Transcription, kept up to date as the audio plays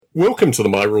Welcome to the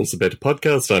My Rules Are Better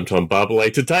podcast. I'm Tom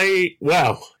Barbalet. Today,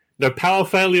 no power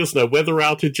failures, no weather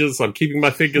outages. I'm keeping my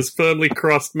fingers firmly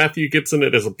crossed. Matthew Gibson,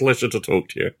 it is a pleasure to talk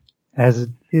to you. As it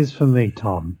is for me,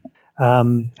 Tom. How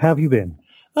have you been?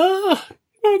 The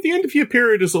end of year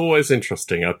period is always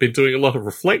interesting. I've been doing a lot of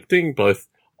reflecting, both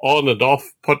on and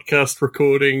off podcast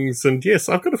recordings. And yes,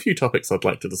 I've got a few topics I'd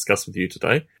like to discuss with you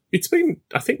today. It's been,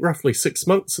 I think, roughly 6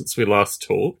 months since we last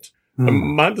talked.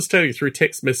 My understanding through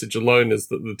text message alone is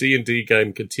that the D&D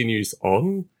game continues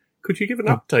on. Could you give an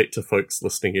update to folks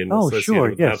listening in? Oh, sure,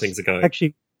 with yes. How things are going?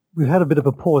 Actually, we've had a bit of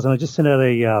a pause, and I just sent out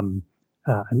an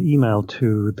email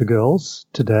to the girls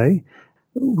today.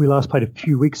 We last played a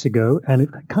few weeks ago, and it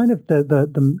kind of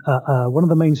one of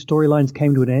the main storylines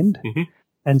came to an end. Mm-hmm.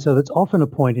 And so that's often a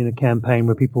point in a campaign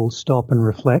where people stop and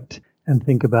reflect and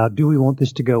think about, do we want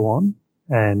this to go on?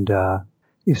 And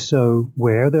if so,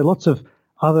 where? There are lots of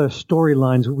other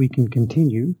storylines that we can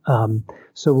continue.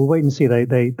 So we'll wait and see. They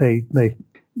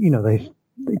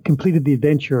completed the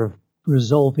adventure of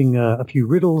resolving a few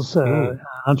riddles,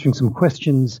 answering some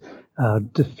questions,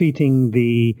 defeating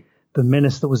the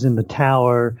menace that was in the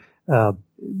tower.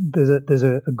 There's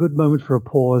a good moment for a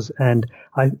pause, and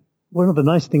one of the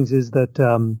nice things is that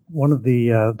one of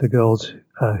the girls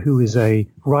who is a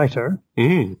writer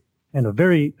and a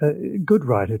very good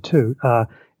writer too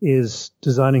is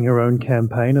designing her own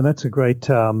campaign, and that's a great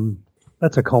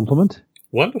that's a compliment.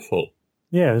 Wonderful.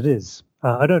 Yeah, it is.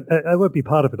 I won't be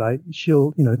part of it.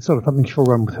 She'll it's sort of something she'll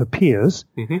run with her peers,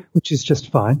 which is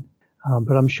just fine.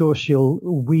 But I'm sure she'll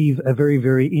weave a very,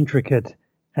 very intricate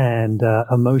and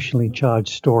emotionally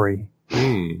charged story.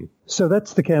 So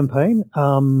that's the campaign.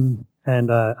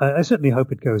 And I certainly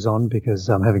hope it goes on because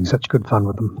I'm having such good fun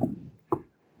with them.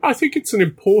 I think it's an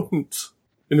important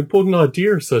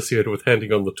idea associated with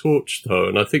handing on the torch, though.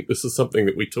 And I think this is something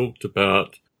that we talked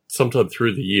about sometime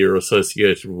through the year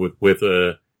associated with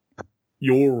whether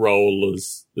your role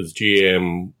as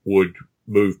GM would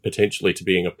move potentially to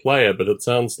being a player, but it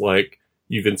sounds like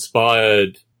you've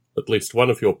inspired at least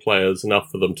one of your players enough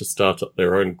for them to start up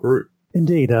their own group.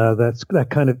 Indeed, that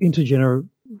kind of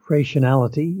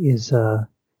intergenerationality is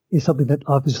something that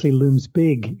obviously looms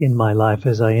big in my life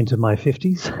as I enter my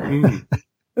 50s.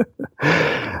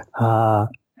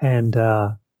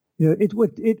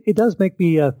 It does make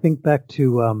me think back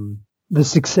to the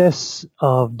success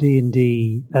of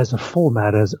D&D as a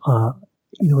format. As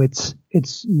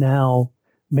it's now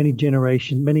many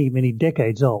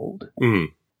decades old,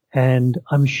 and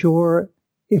I'm sure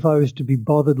if I was to be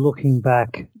bothered looking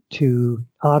back to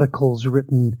articles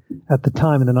written at the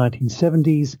time in the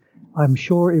 1970s, I'm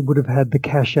sure it would have had the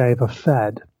cachet of a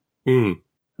fad.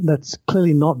 That's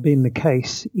clearly not been the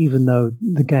case, even though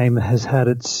the game has had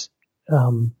its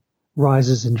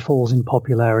rises and falls in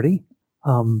popularity.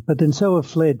 But then so have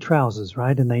flared trousers,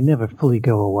 right? And they never fully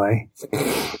go away.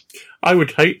 I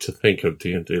would hate to think of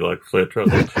D&D like flared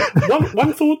trousers.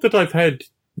 One thought that I've had,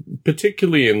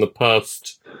 particularly in the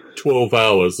past 12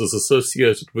 hours, is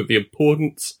associated with the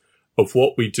importance of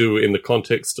what we do in the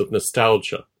context of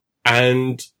nostalgia.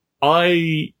 And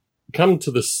I come to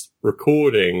this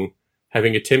recording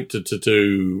having attempted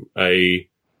to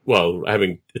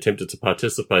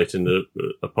participate in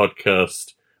a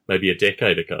podcast maybe a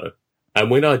decade ago. And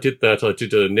when I did that, I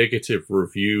did a negative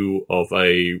review of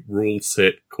a rule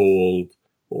set called,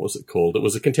 what was it called? It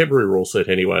was a contemporary rule set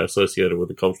anyway, associated with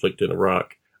the conflict in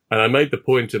Iraq. And I made the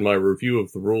point in my review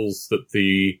of the rules that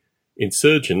the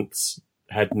insurgents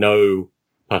had no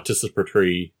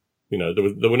participatory,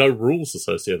 there were no rules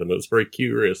associated with them. It was very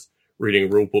curious reading a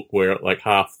rule book where like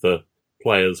half the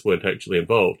players weren't actually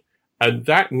involved. And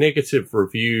that negative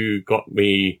review got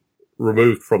me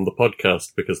removed from the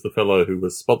podcast because the fellow who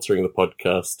was sponsoring the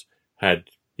podcast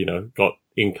had, got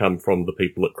income from the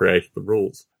people that created the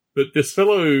rules. But this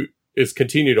fellow is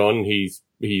continued on. His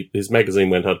magazine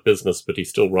went out of business, but he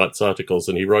still writes articles,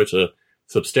 and he wrote a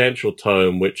substantial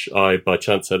tome, which I, by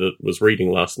chance, was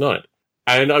reading last night.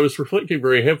 And I was reflecting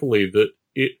very heavily that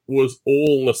it was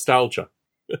all nostalgia.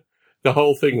 The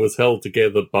whole thing was held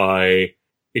together by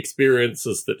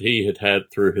experiences that he had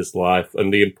had through his life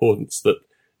and the importance that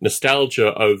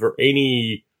nostalgia over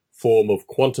any form of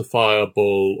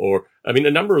quantifiable a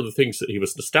number of the things that he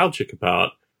was nostalgic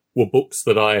about were books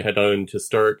that I had owned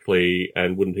historically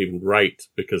and wouldn't even rate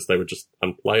because they were just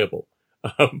unplayable.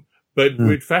 But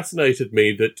it fascinated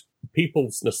me that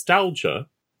people's nostalgia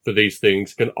for these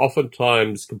things can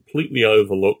oftentimes completely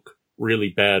overlook really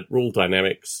bad rule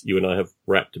dynamics. You and I have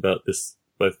rapped about this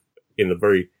both in the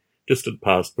very distant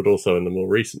past, but also in the more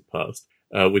recent past,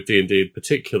 with D&D in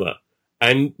particular.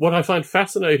 And what I find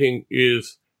fascinating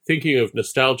is thinking of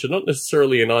nostalgia, not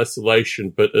necessarily in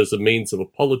isolation, but as a means of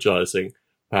apologizing,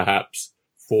 perhaps,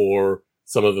 for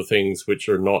some of the things which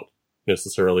are not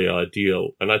necessarily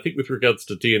ideal. And I think with regards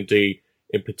to D&D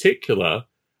in particular,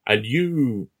 and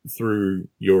you, through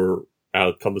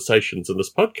our conversations in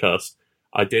this podcast,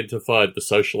 identified the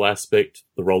social aspect,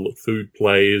 the role that food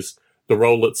plays, the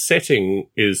role that setting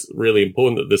is really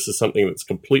important, that this is something that's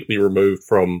completely removed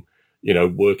from,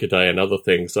 workaday and other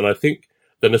things. And I think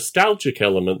the nostalgic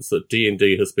elements that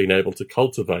D&D has been able to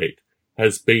cultivate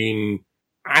has been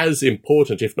as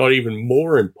important, if not even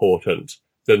more important,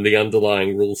 than the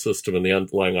underlying rule system and the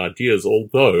underlying ideas,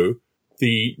 although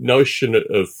the notion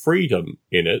of freedom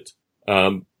in it,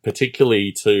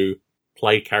 particularly to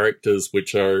play characters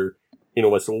which are, in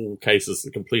almost all cases,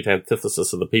 the complete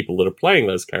antithesis of the people that are playing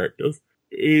those characters,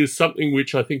 is something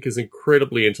which I think is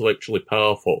incredibly intellectually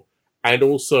powerful. And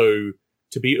also,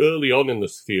 to be early on in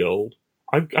this field,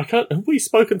 I can't, have we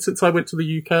spoken since I went to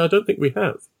the UK? I don't think we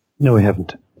have. No, we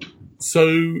haven't.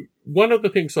 So one of the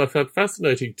things I found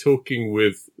fascinating talking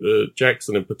with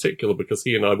Jackson in particular, because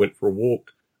he and I went for a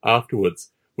walk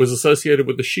afterwards, was associated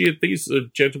with these are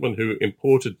gentlemen who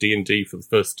imported D&D for the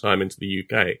first time into the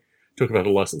UK. Talk about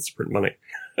a license to print money.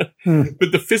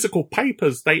 But the physical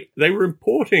papers, they were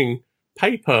importing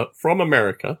paper from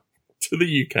America to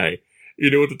the UK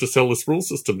in order to sell this rule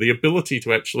system. The ability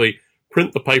to actually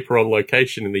print the paper on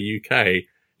location in the UK,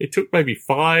 it took maybe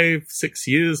 5-6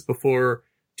 years before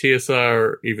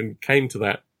TSR even came to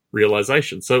that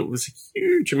realization. So it was a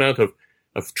huge amount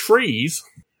of trees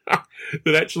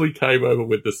that actually came over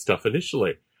with this stuff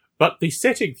initially. But the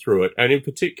setting through it, and in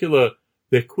particular,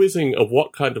 their quizzing of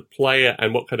what kind of player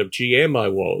and what kind of GM I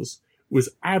was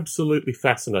absolutely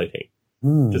fascinating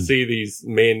to see these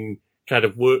men kind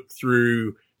of work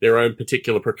through their own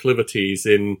particular proclivities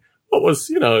in what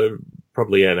was,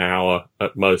 probably an hour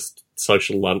at most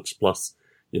social lunch plus,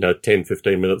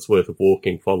 10-15 minutes worth of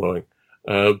walking following.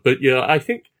 But yeah, I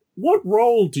think, what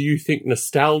role do you think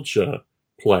nostalgia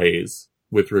plays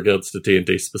with regards to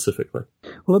D&D specifically?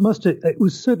 Well, it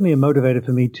was certainly a motivator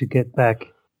for me to get back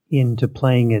into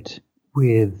playing it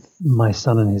with my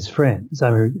son and his friends.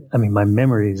 I mean, my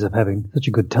memories of having such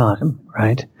a good time,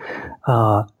 right?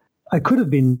 I could have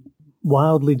been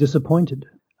wildly disappointed,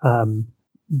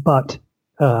 but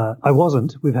I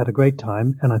wasn't. We've had a great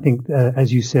time, and I think,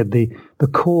 as you said, the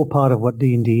core part of what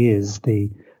D&D is,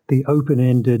 the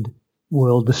open-ended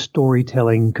world, the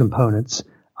storytelling components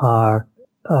are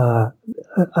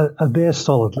there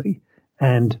solidly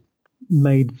and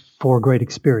made for a great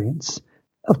experience.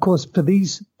 Of course, for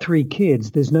these 3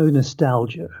 kids, there's no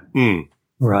nostalgia,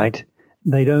 right?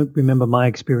 They don't remember my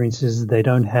experiences. They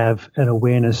don't have an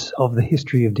awareness of the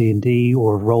history of D&D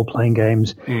or of role-playing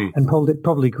games, and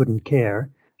probably couldn't care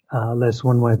less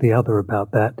one way or the other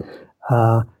about that.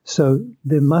 So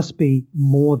there must be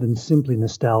more than simply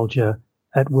nostalgia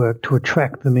at work to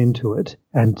attract them into it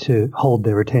and to hold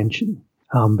their attention.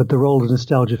 But the role of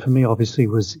nostalgia for me, obviously,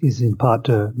 is in part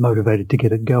motivated to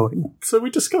get it going. So we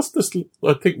discussed this,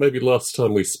 I think, maybe last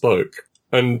time we spoke,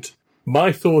 and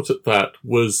my thought at that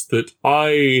was that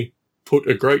I put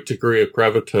a great degree of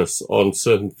gravitas on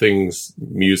certain things,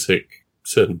 music,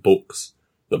 certain books,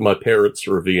 that my parents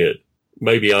revered.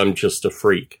 Maybe I'm just a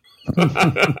freak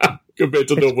compared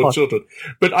to normal children.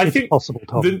 But I think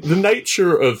the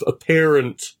nature of a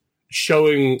parent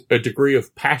showing a degree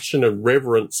of passion and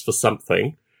reverence for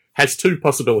something has 2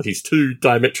 possibilities, 2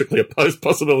 diametrically opposed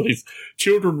possibilities.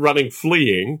 Children running,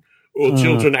 fleeing, or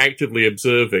children actively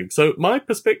observing. So my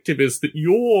perspective is that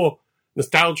your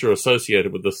nostalgia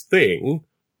associated with this thing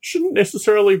shouldn't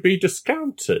necessarily be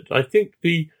discounted. I think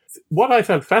what I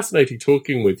found fascinating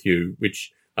talking with you,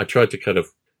 which I tried to kind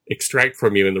of extract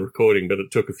from you in the recording, but it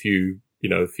took a few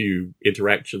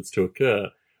interactions to occur,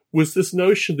 was this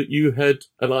notion that you had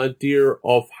an idea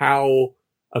of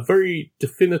a very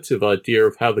definitive idea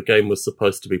of how the game was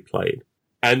supposed to be played.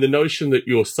 And the notion that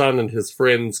your son and his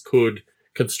friends could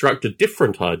construct a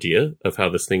different idea of how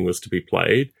this thing was to be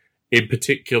played, in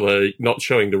particular, not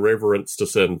showing the reverence to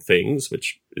certain things,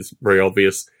 which is very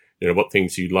obvious, what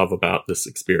things you love about this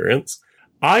experience,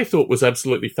 I thought was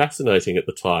absolutely fascinating at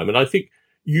the time. And I think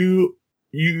you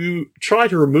try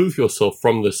to remove yourself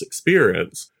from this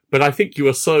experience, but I think you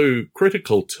are so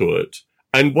critical to it.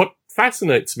 And what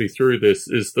fascinates me through this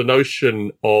is the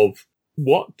notion of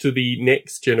what to the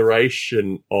next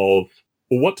generation of,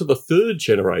 or what to the 3rd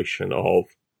generation of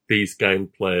these game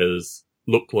players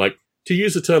look like. To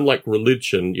use a term like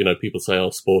religion, people say,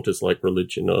 sport is like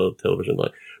religion or television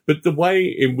like, but the way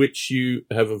in which you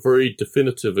have a very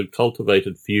definitive and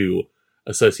cultivated view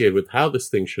associated with how this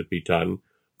thing should be done,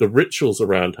 the rituals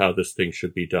around how this thing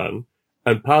should be done,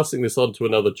 and passing this on to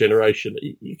another generation.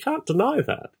 You can't deny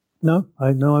that. No,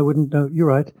 I wouldn't. No, you're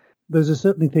right. Those are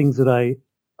certainly things that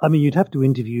I mean, you'd have to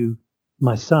interview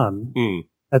my son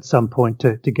at some point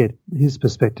to get his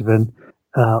perspective and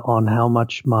on how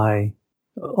much on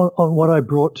what I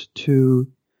brought to,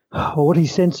 or what he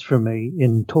sensed from me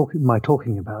in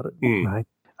talking about it. Right.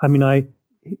 I mean,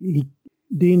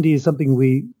 D&D is something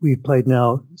we've played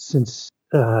now since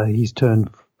he's turned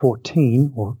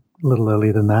 14, or a little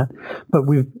earlier than that. But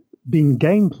we've been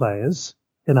game players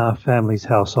in our family's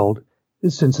household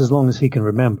since as long as he can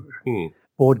remember.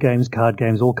 Board games, card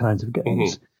games, all kinds of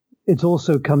games. It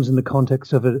also comes in the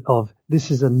context of this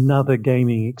is another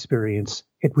gaming experience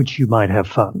at which you might have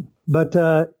fun. But,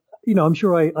 I'm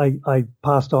sure I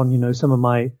passed on, some of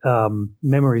my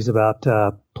memories about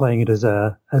playing it as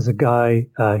a guy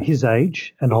his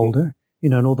age and older,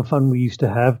 and all the fun we used to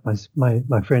have,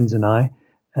 my friends and I,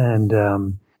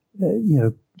 and,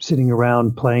 sitting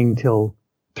around playing till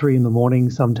 3 a.m.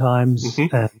 sometimes,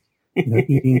 and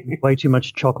eating way too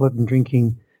much chocolate and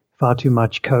drinking far too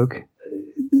much Coke.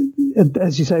 And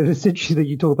as you say, it's interesting that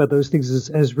you talk about those things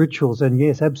as rituals. And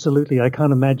yes, absolutely, I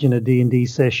can't imagine a D&D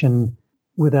session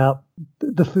without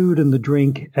the food and the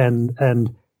drink and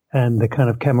the kind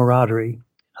of camaraderie.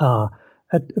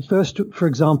 At first, for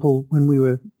example, when we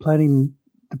were planning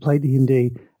to play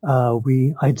D&D,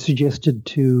 I'd suggested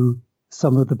to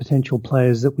some of the potential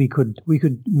players that we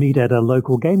could meet at a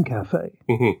local game cafe.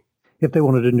 If they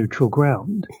wanted a neutral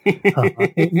ground,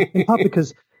 in part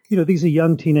because these are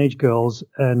young teenage girls,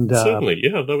 and certainly,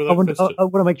 yeah, no, without question. I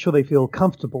want to make sure they feel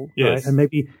comfortable, yes. Right? And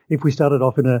maybe if we started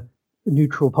off in a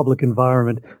neutral public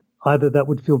environment, either that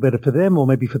would feel better for them or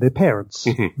maybe for their parents,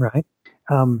 right?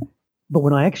 But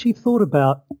when I actually thought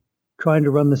about trying to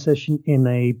run the session in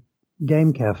a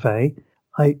game cafe,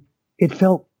 it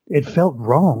felt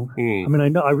wrong. I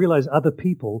mean, I realize other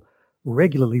people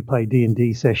regularly play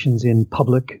D&D sessions in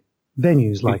public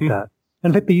venues like that.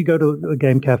 And in fact, you go to a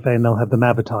game cafe and they'll have them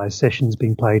advertised, sessions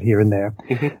being played here and there.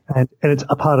 And it's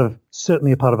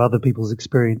certainly a part of other people's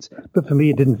experience. But for me,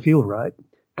 it didn't feel right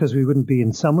because we wouldn't be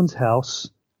in someone's house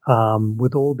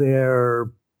with all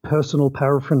their personal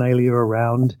paraphernalia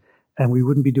around, and we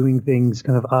wouldn't be doing things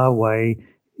kind of our way.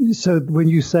 So when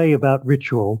you say about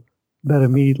ritual, that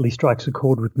immediately strikes a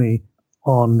chord with me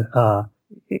on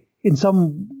in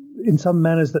some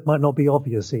manners that might not be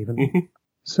obvious even.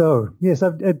 So yes, I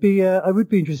would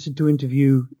be interested to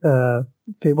interview. Well,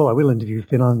 I will interview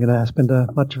Finn. I'm going to spend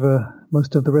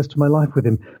most of the rest of my life with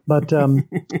him. But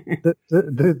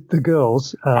the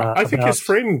girls. I think his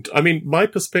friend. I mean, my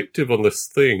perspective on this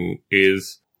thing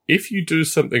is, if you do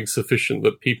something sufficient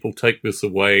that people take this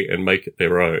away and make it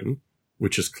their own,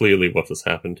 which is clearly what has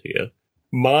happened here,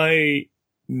 my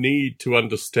need to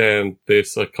understand their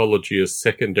psychology is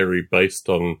secondary based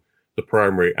on the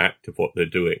primary act of what they're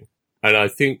doing. And I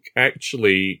think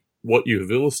actually what you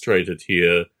have illustrated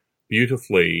here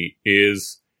beautifully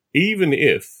is, even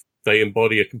if they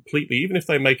embody even if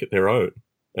they make it their own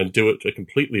and do it a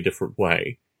completely different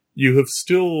way, you have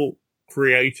still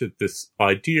created this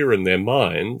idea in their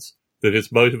minds that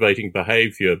is motivating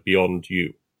behavior beyond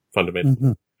you,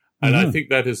 fundamentally. And I think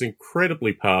that is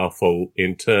incredibly powerful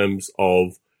in terms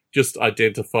of just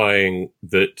identifying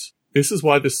that this is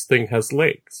why this thing has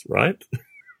legs, right?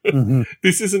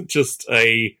 This isn't just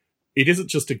it isn't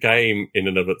just a game in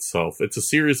and of itself. It's a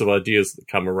series of ideas that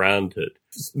come around it.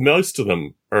 Most of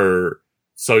them are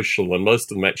social and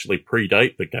most of them actually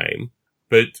predate the game.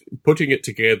 But putting it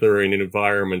together in an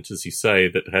environment, as you say,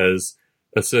 that has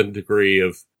a certain degree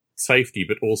of safety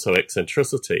but also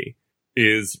eccentricity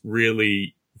is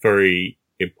really very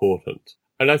important.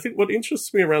 And I think what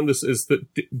interests me around this is that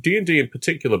D&D in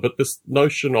particular, but this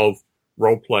notion of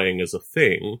role-playing as a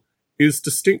thing, is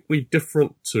distinctly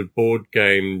different to board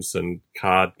games and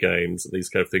card games and these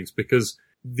kind of things, because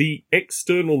the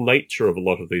external nature of a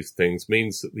lot of these things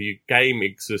means that the game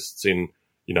exists in,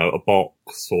 a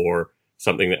box or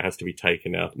something that has to be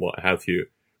taken out and what have you.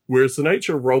 Whereas the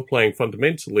nature of role-playing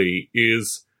fundamentally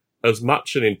is as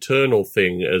much an internal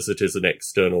thing as it is an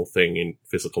external thing in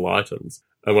physical items.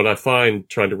 And what I find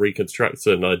trying to reconstruct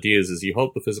certain ideas is you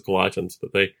hold the physical items,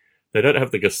 but they don't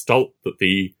have the gestalt that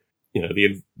the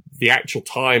actual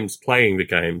times playing the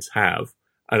games have.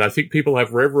 And I think people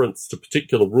have reverence to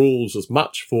particular rules as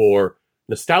much for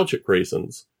nostalgic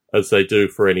reasons as they do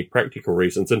for any practical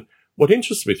reasons. And what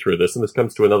interests me through this, and this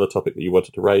comes to another topic that you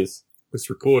wanted to raise this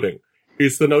recording,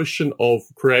 is the notion of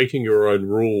creating your own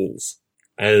rules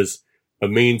as a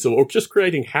means, or just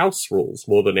creating house rules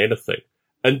more than anything.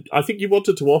 And I think you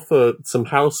wanted to offer some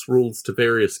house rules to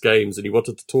various games, and you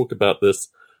wanted to talk about this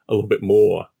a little bit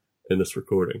more in this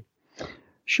recording.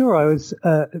 Sure, I was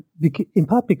in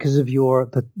part because of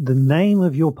the name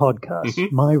of your podcast.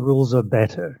 Mm-hmm. My Rules Are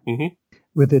Better,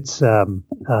 with its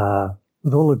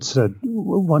with all its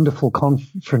wonderful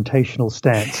confrontational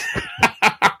stance.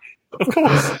 Of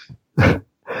course,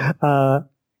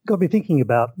 got me thinking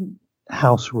about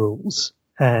house rules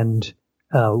and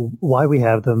why we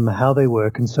have them, how they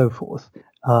work, and so forth,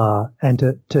 and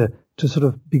to sort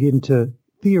of begin to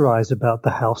theorize about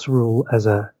the house rule as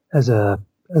an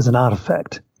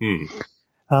artifact.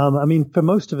 I mean, for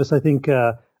most of us, I think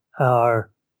no,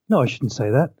 I shouldn't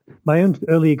say that. My own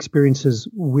early experiences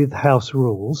with house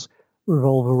rules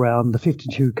revolve around the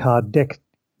 52 card deck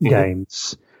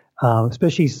games,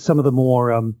 especially some of the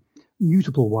more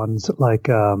mutable ones like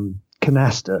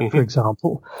Canasta, for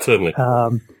example. Certainly.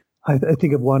 I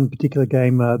think of one particular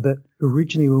game that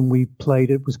originally when we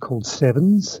played it was called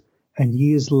Sevens, and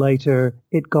years later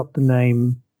it got the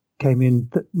name, came in,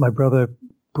 that my brother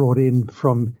brought in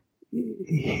from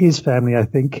his family, I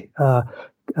think,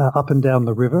 Up and Down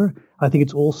the River. I think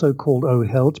it's also called Oh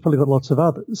Hell. It's probably got lots of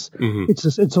others. It's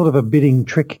sort of a bidding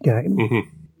trick game.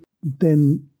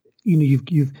 Then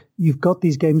you've got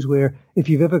these games where if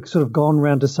you've ever sort of gone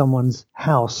around to someone's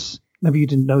house, maybe you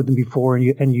didn't know them before,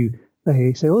 and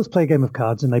they say, "Oh, let's play a game of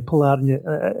cards," and they pull out and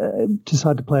you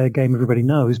decide to play a game everybody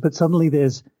knows, but suddenly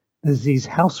there's these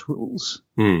house rules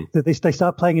that they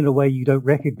start playing in a way you don't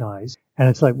recognize, and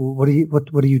it's like, well, what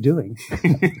are you doing?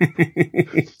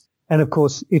 And of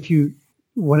course, if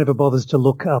one ever bothers to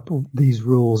look up these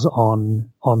rules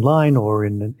online or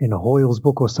in a Hoyle's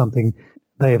book or something,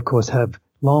 they of course have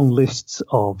long lists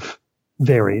of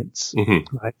variants,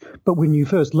 right? But when you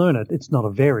first learn it, it's not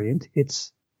a variant;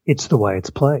 it's the way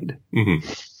it's played. And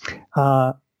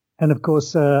of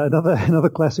course, another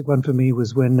classic one for me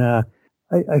was when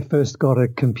I first got a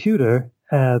computer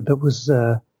that was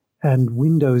and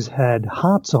Windows had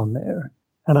Hearts on there,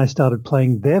 and I started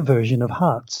playing their version of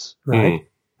Hearts, right?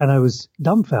 And I was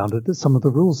dumbfounded at some of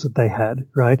the rules that they had,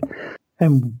 right?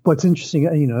 And what's interesting,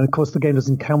 of course, the game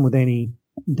doesn't come with any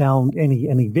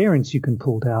variants you can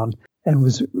pull down, and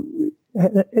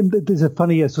there's a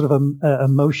funny sort of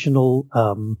emotional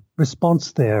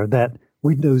response there that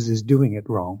Windows is doing it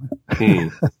wrong, right,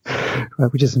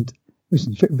 which isn't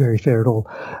very fair at all.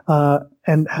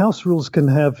 And house rules can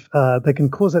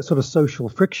cause that sort of social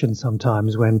friction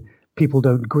sometimes when people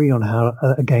don't agree on how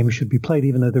a game should be played,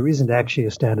 even though there isn't actually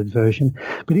a standard version.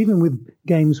 But even with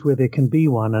games where there can be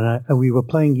one, and we were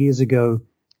playing years ago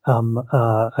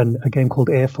a game called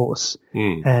Air Force,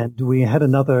 and we had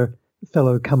another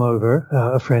fellow come over,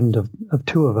 a friend of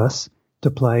two of us,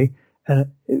 to play, and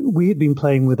we had been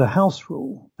playing with a house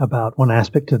rule about one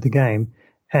aspect of the game,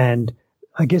 and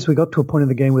I guess we got to a point in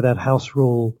the game where that house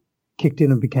rule kicked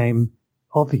in and became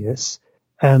obvious,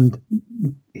 and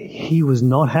he was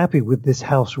not happy with this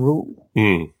house rule,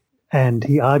 and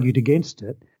he argued against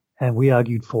it, and we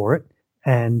argued for it,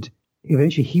 and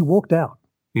eventually he walked out.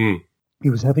 He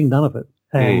was having none of it,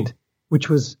 and which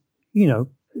was,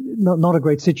 not a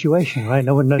great situation, right?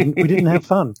 We didn't have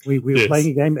fun. We were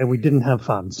playing a game and we didn't have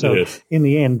fun. So in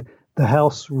the end, the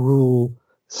house rule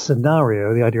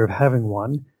scenario, the idea of having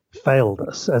one, failed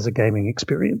us as a gaming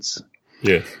experience.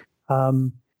 Yes.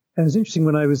 And it was interesting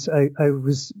when I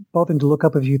was bothering to look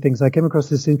up a few things. I came across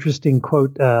this interesting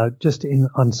quote just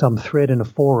on some thread in a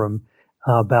forum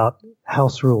about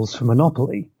house rules for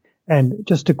Monopoly. And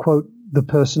just to quote the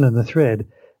person in the thread,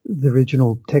 the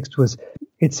original text was,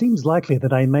 "It seems likely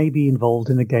that I may be involved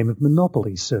in a game of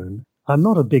Monopoly soon. I'm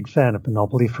not a big fan of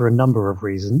Monopoly for a number of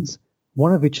reasons,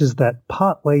 one of which is that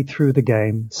partway through the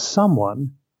game,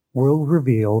 someone will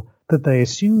reveal that they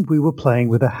assumed we were playing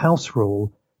with a house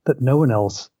rule that no one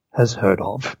else has heard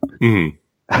of." And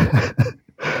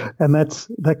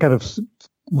that kind of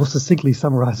more succinctly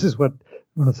summarizes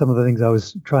some of the things I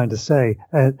was trying to say.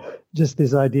 Just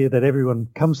this idea that everyone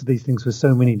comes to these things with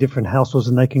so many different house rules,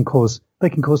 and they can cause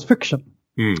friction.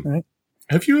 Right?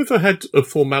 Have you ever had a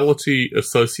formality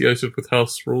associated with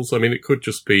house rules? I mean, it could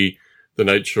just be the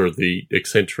nature of the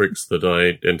eccentrics that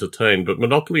I entertain, but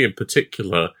Monopoly in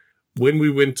particular, when we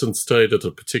went and stayed at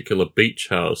a particular beach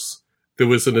house, there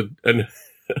was an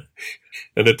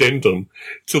addendum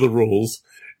to the rules,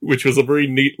 which was a very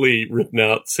neatly written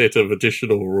out set of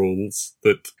additional rules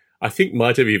that I think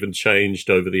might have even changed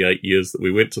over the 8 years that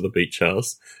we went to the beach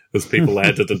house as people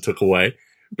added and took away.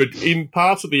 But in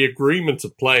part of the agreement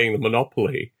of playing the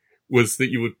Monopoly was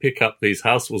that you would pick up these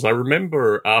house rules. I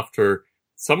remember after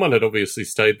someone had obviously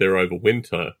stayed there over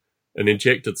winter and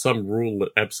injected some rule that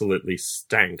absolutely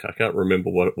stank. I can't remember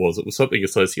what it was. It was something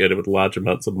associated with large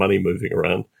amounts of money moving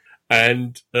around.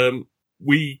 And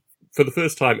we, for the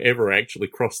first time ever, actually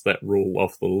crossed that rule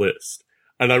off the list.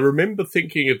 And I remember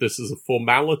thinking of this as a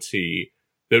formality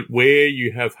that where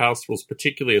you have house rules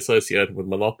particularly associated with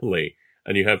Monopoly,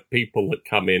 and you have people that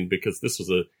come in because this was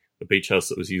a beach house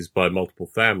that was used by multiple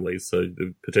families, so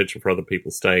the potential for other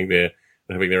people staying there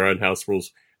and having their own house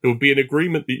rules. There would be an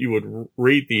agreement that you would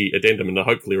read the addendum, and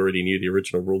hopefully already knew the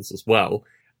original rules as well,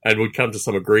 and would come to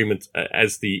some agreement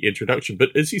as the introduction.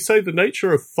 But as you say, the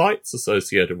nature of fights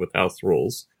associated with house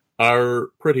rules are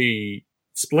pretty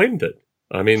splendid.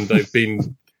 I mean, they've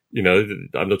been,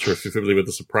 I'm not sure if you're familiar with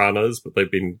The Sopranos, but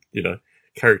they've been,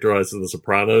 characterized as The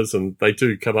Sopranos, and they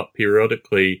do come up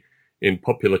periodically in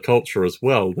popular culture as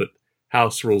well, that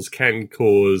house rules can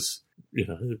cause,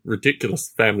 ridiculous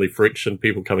family friction,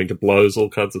 people coming to blows, all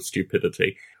kinds of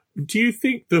stupidity. Do you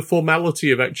think the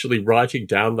formality of actually writing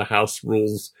down the house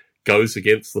rules goes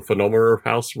against the phenomena of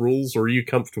house rules, or are you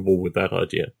comfortable with that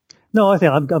idea? No, I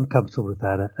think I'm comfortable with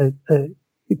that.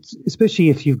 It's especially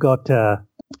if you've got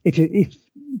if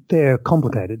they're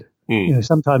complicated.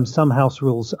 Sometimes some house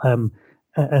rules, and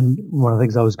one of the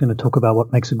things I was going to talk about,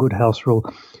 what makes a good house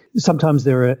rule. Sometimes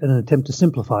they're an attempt to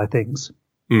simplify things,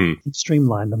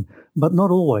 streamline them, but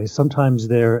not always. Sometimes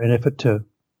they're an effort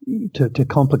to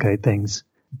complicate things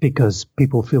because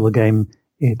people feel a game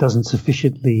doesn't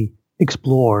sufficiently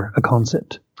explore a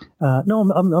concept.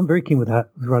 No, I'm very keen with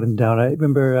writing down. I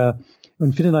remember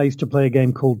when Finn and I used to play a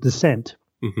game called Descent,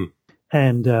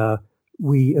 and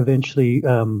we eventually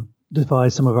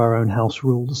devised some of our own house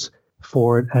rules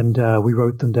for it, and we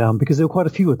wrote them down because there were quite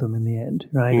a few of them in the end,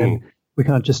 right? And we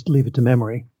can't just leave it to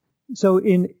memory. So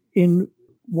in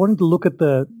wanting to look at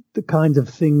the kinds of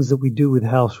things that we do with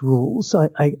house rules,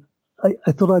 I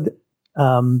thought I'd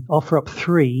offer up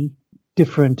 3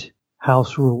 different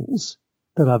house rules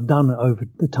that I've done over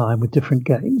the time with different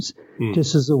games,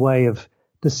 just as a way of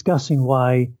discussing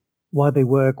why they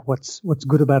work, what's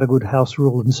good about a good house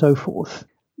rule, and so forth.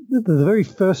 The very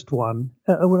first one,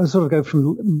 when I sort of go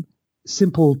from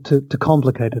simple to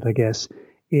complicated, I guess,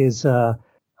 is a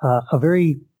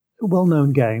very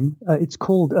well-known game. It's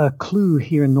called Clue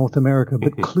here in North America,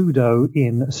 but Cluedo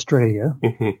in Australia.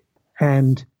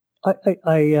 And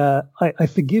I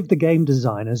forgive the game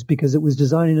designers because it was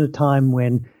designed in a time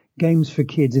when games for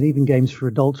kids and even games for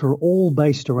adults are all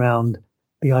based around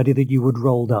the idea that you would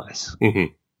roll dice.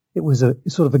 It was a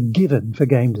sort of a given for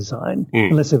game design,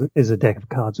 unless there's a deck of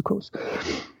cards, of course.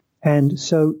 And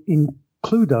so in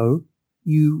Cluedo,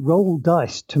 you roll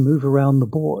dice to move around the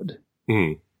board.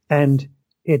 And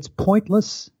it's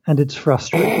pointless and it's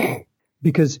frustrating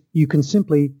because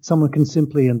someone can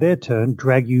simply, in their turn,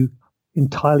 drag you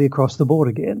entirely across the board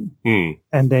again.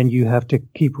 And then you have to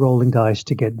keep rolling dice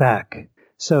to get back.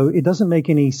 So it doesn't make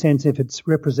any sense if it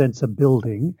represents a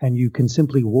building and you can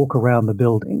simply walk around the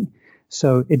building.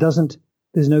 So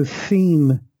there's no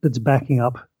theme that's backing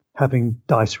up having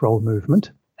dice roll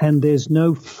movement, and there's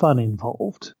no fun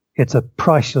involved. It's a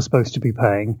price you're supposed to be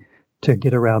paying to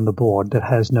get around the board that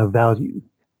has no value,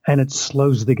 and it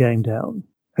slows the game down,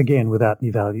 again, without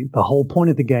any value. The whole point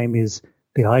of the game is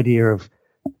the idea of,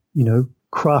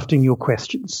 crafting your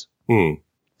questions.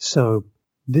 So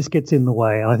this gets in the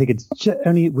way, and I think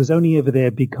it was only ever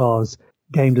there because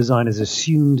game designers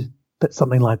assumed that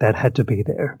something like that had to be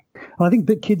there. And I think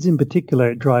that kids in particular,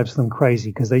 it drives them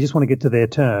crazy because they just want to get to their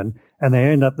turn, and they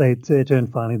end up, their turn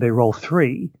finally, they roll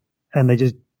 3, and they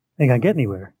can't get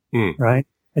anywhere, right?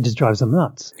 It just drives them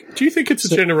nuts. Do you think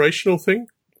it's a generational thing?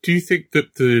 Do you think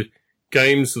that the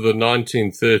games of the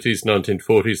 1930s,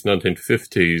 1940s,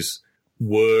 1950s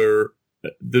were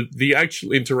the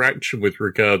actual interaction with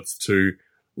regards to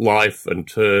life and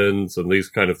turns and these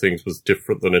kind of things was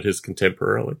different than it is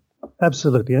contemporarily?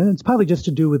 Absolutely. And it's partly just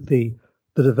to do with the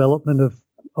development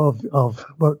of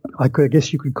what I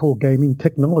guess you could call gaming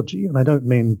technology. And I don't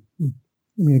mean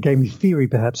gaming theory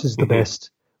perhaps is the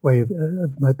best way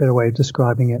better way of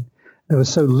describing it. There was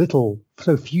so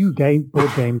few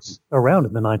board games around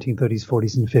in the 1930s,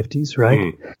 40s, and 50s,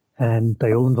 right? And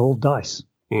they all involved dice.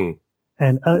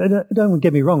 And don't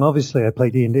get me wrong, obviously I play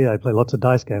D&D, I play lots of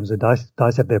dice games. The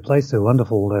dice have their place, they're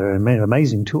wonderful, they're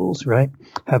amazing tools, right?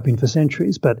 Have been for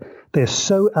centuries, but they're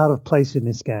so out of place in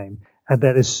this game. And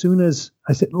that as soon as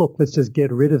I said, look, let's just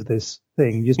get rid of this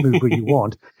thing, just move where you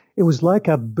want, it was like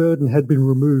a burden had been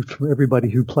removed from everybody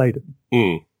who played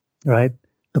it, right?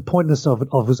 The pointlessness of it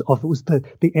was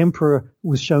the emperor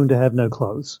was shown to have no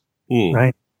clothes,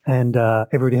 right? And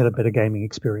everybody had a better gaming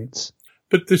experience.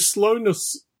 But the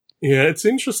slowness... Yeah, it's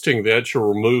interesting, the actual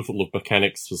removal of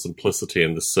mechanics for simplicity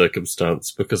in this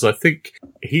circumstance, because I think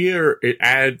here it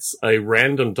adds a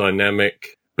random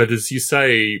dynamic, but as you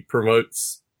say,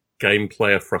 promotes game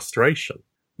player frustration,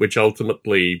 which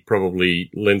ultimately probably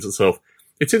lends itself.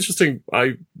 It's interesting,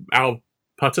 our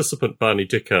participant Barney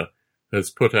Dicker has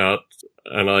put out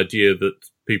an idea that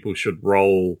people should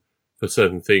roll for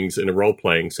certain things in a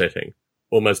role-playing setting,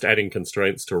 almost adding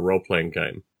constraints to a role-playing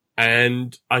game.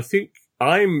 And I think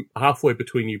I'm halfway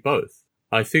between you both.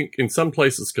 I think in some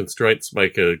places constraints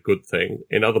make a good thing,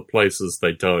 in other places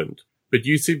they don't. But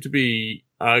you seem to be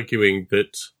arguing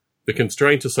that the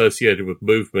constraint associated with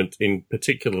movement, in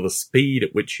particular the speed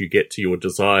at which you get to your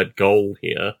desired goal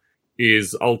here,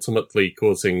 is ultimately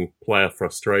causing player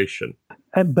frustration.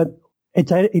 But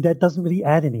it doesn't really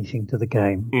add anything to the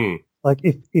game. Like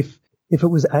if it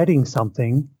was adding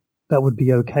something, that would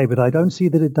be okay, but I don't see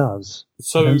that it does.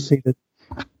 So, I don't see that.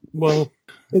 Well,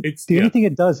 only thing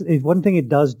it does is one thing it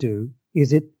does do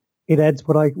is it adds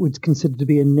what I would consider to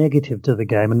be a negative to the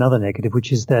game, another negative,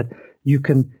 which is that you're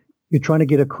trying to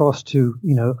get across to,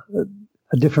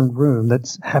 a different room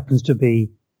that happens to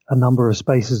be a number of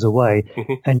spaces away,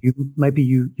 and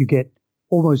you get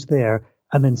almost there,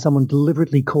 and then someone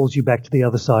deliberately calls you back to the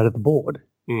other side of the board.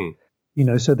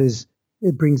 So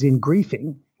it brings in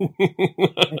griefing.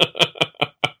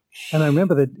 And I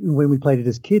remember that when we played it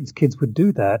as kids would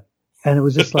do that, and it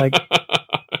was just like,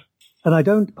 and I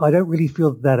don't really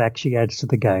feel that actually adds to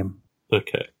the game.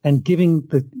 Okay. And giving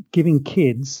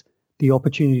kids the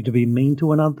opportunity to be mean to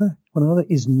one another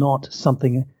is not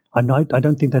something. I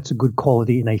don't think that's a good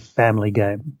quality in a family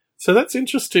game. So that's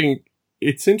interesting.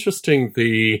 It's interesting.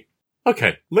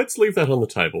 Okay, let's leave that on the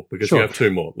table because you have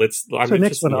two more. Next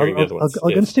one, I'm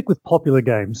going to stick with popular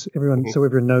games. So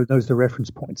everyone knows the reference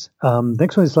points.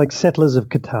 Next one is like Settlers of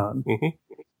Catan,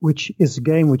 which is a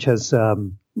game which has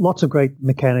lots of great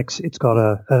mechanics. It's got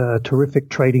a terrific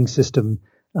trading system,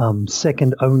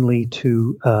 second only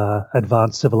to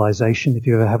Advanced Civilization, if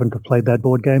you ever haven't played that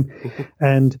board game.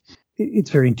 And it's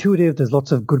very intuitive. There's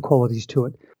lots of good qualities to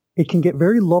it. It can get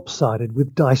very lopsided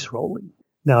with dice rolling.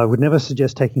 Now, I would never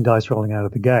suggest taking dice rolling out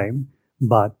of the game,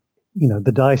 but,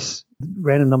 the dice,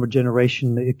 random number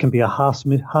generation, it can be a harsh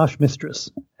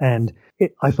mistress. And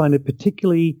I find it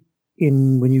particularly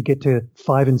when you get to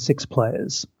 5 and 6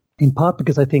 players, in part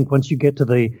because I think once you get to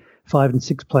the 5 and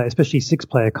 6 player, especially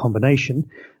 6-player combination,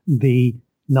 the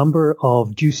number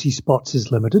of juicy spots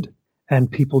is limited,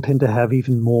 and people tend to have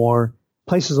even more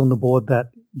places on the board that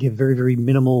give very, very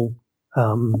minimal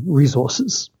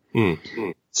resources.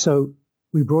 So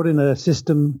we brought in a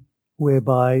system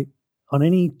whereby on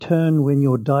any turn when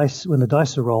the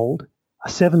dice are rolled, a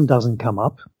 7 doesn't come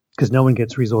up because no one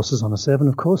gets resources on a 7,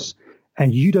 of course,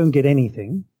 and you don't get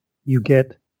anything. You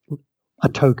get a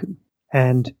token,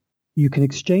 and you can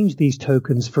exchange these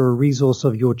tokens for a resource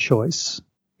of your choice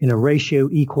in a ratio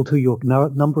equal to your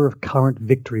number of current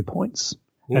victory points.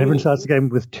 And everyone starts the game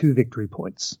with 2 victory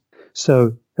points.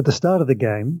 So at the start of the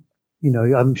game,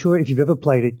 I'm sure if you've ever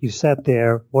played it, you sat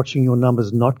there watching your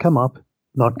numbers not come up,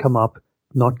 not come up,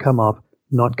 not come up,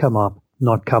 not come up,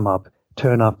 not come up,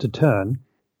 turn after turn,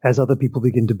 as other people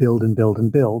begin to build and build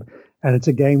and build. And it's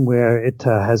a game where it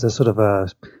has a sort of a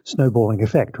snowballing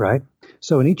effect, right?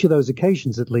 So in each of those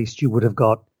occasions, at least, you would have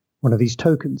got one of these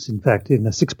tokens. In fact, in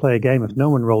a 6-player game, if no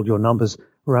one rolled your numbers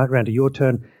right around to your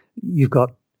turn, you've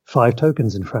got 5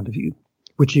 tokens in front of you,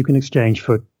 which you can exchange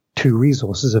for 2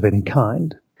 resources of any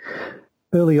kind.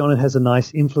 Early on, it has a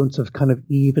nice influence of kind of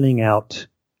evening out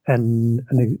and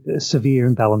severe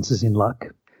imbalances in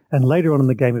luck. And later on in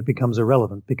the game, it becomes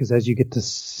irrelevant because as you get to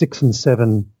 6 and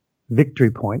 7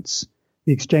 victory points,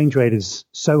 the exchange rate is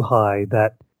so high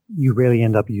that you rarely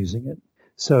end up using it.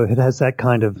 So it has that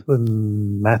kind of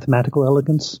mathematical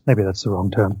elegance. Maybe that's the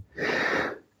wrong term.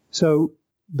 So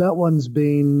that one's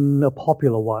been a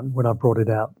popular one when I brought it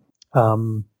out.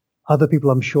 Other people,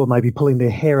 I'm sure, may be pulling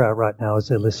their hair out right now as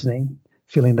they're listening,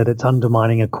 feeling that it's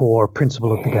undermining a core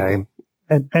principle of the game.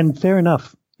 And fair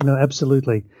enough,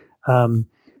 absolutely. And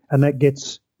that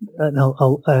gets, and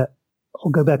I'll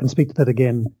go back and speak to that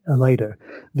again later.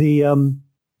 The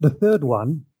third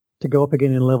one, to go up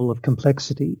again in level of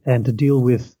complexity and to deal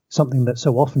with something that's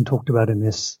so often talked about in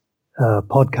this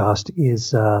podcast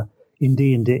is in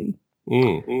D&D.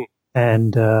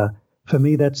 And for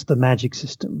me, that's the magic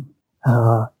system.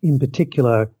 In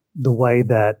particular, the way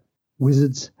that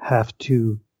wizards have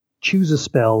to choose a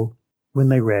spell when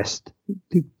they rest,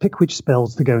 to pick which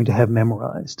spells they're going to have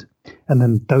memorized. And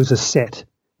then those are set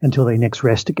until they next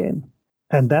rest again.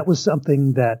 And that was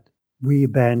something that we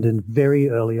abandoned very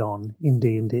early on in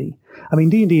D&D. I mean,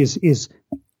 D&D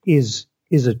is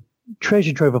a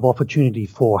treasure trove of opportunity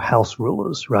for house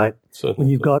rulers, right? Certainly. When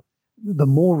you've got the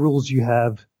more rules you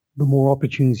have, the more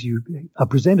opportunities you are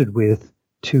presented with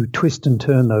to twist and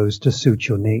turn those to suit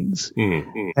your needs.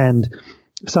 And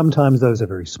sometimes those are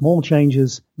very small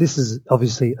changes. This is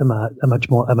obviously a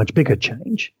much bigger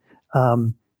change.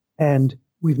 And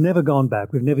we've never gone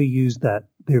back. We've never used the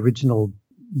original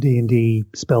D&D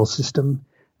spell system.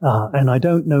 And I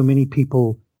don't know many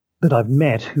people that I've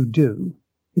met who do.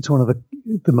 It's one of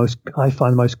I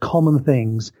find the most common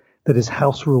things that is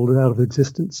house ruled out of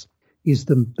existence is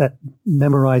that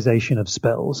memorization of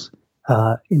spells,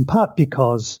 in part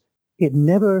because it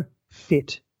never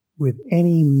fit with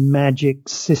any magic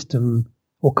system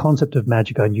or concept of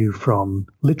magic I knew from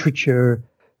literature,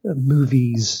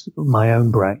 movies, my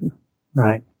own brain,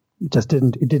 right?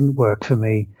 It didn't work for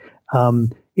me.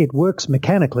 It works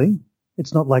mechanically.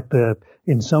 It's not like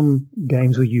in some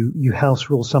games where you house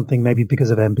rule something maybe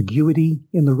because of ambiguity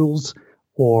in the rules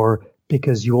or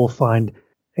because you all find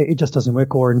it just doesn't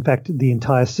work, or in fact the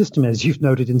entire system, as you've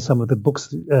noted in some of the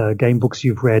books, game books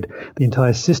you've read, the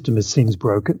entire system seems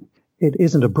broken. It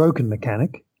isn't a broken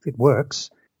mechanic. It works.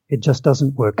 It just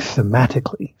doesn't work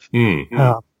thematically.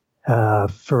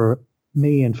 For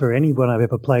me and for anyone I've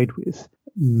ever played with,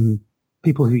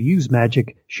 people who use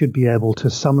magic should be able to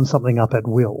summon something up at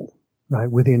will, right,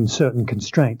 within certain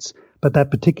constraints. But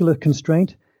that particular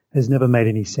constraint has never made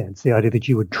any sense. The idea that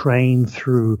you would train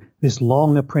through this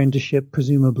long apprenticeship,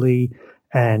 presumably,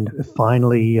 and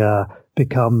finally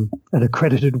become an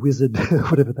accredited wizard,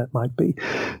 whatever that might be.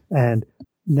 And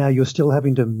now you're still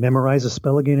having to memorize a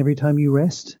spell again every time you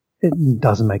rest. It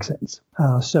doesn't make sense.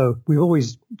 So we've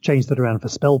always changed that around for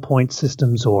spell point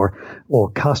systems or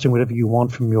casting whatever you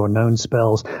want from your known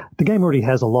spells. The game already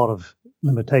has a lot of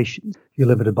limitations. You're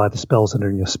limited by the spells that are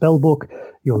in your spell book.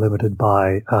 You're limited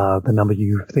by the number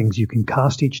of things you can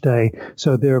cast each day.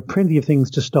 So there are plenty of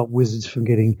things to stop wizards from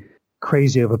getting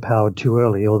crazy overpowered too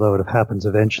early, although it happens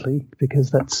eventually, because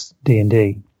that's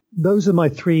D&D. Those are my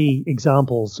three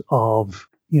examples of,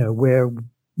 where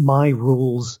my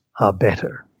rules are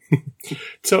better.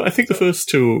 So I think the first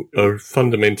two are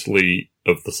fundamentally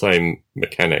of the same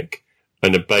mechanic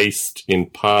and are based in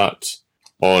part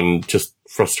on just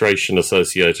frustration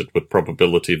associated with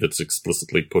probability that's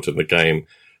explicitly put in the game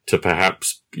to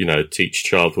perhaps, teach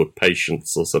childhood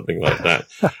patience or something like that.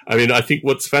 I mean, I think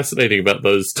what's fascinating about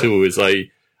those two is I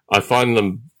find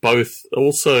them both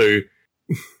also...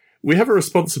 We have a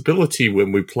responsibility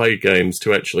when we play games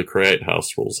to actually create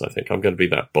house rules, I think. I'm going to be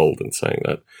that bold in saying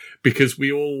that. Because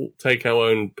we all take our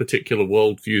own particular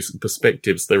worldviews and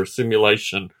perspectives. They're a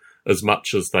simulation as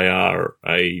much as they are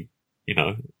an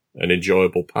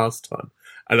enjoyable pastime.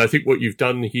 And I think what you've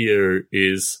done here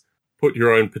is put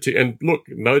your own and look,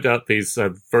 no doubt these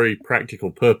have very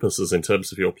practical purposes in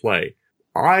terms of your play.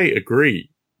 I agree.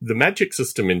 The magic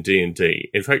system in D&D,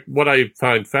 in fact, what I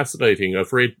find fascinating,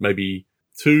 I've read maybe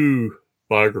 2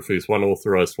 biographies, one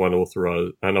authorized,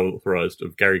 unauthorized,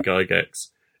 of Gary Gygax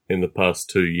in the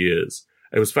past 2 years.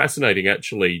 It was fascinating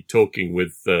actually talking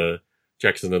with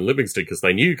Jackson and Livingston because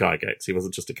they knew Gygax. He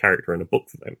wasn't just a character in a book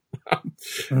for them.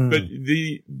 But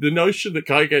the notion that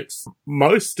Gygax,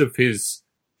 most of his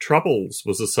troubles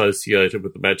was associated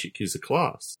with the magic user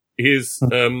class. His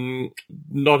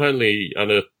not only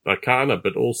Unearthed Arcana,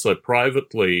 but also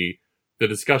privately, the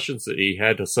discussions that he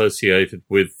had associated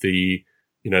with the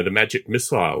magic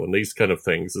missile and these kind of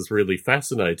things is really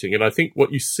fascinating. And I think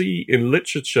what you see in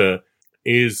literature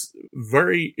is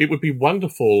it would be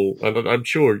wonderful. And I'm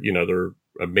sure, there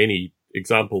are many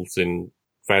examples in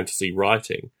fantasy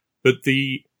writing, but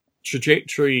the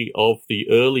trajectory of the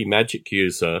early magic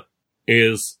user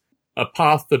is a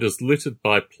path that is littered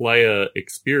by player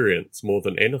experience more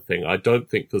than anything. I don't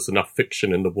think there's enough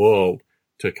fiction in the world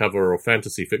to cover, or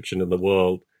fantasy fiction in the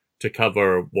world to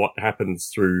cover what happens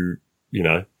through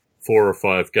 4 or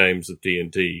 5 games of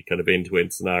D&D, kind of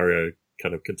end-to-end scenario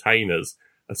kind of containers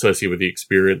associated with the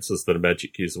experiences that a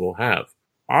magic user will have.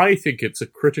 I think it's a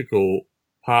critical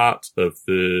part of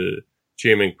the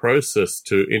GMing process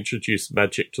to introduce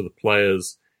magic to the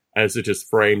players as it is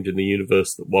framed in the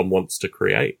universe that one wants to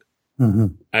create. Mm-hmm.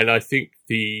 And I think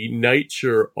the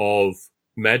nature of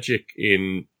magic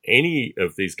in any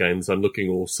of these games, I'm not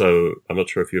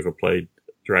sure if you ever played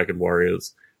Dragon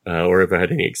Warriors, or ever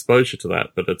had any exposure to that,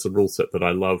 but it's a rule set that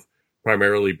I love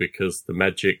primarily because the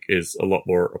magic is a lot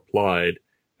more applied,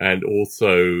 and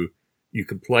also you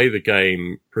can play the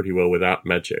game pretty well without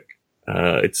magic.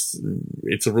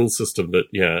 It's a rule system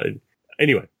that,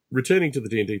 Anyway, returning to the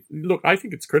D&D, look, I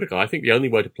think it's critical. I think the only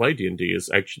way to play D&D is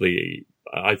actually,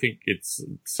 I think it's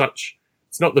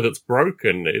not that it's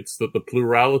broken, it's that the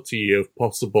plurality of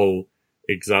possible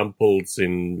examples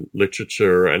in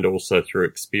literature and also through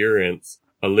experience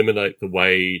eliminate the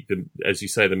way, as you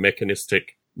say, the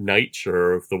mechanistic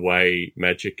nature of the way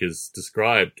magic is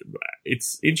described.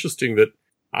 It's interesting that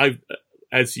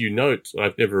as you note,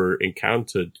 I've never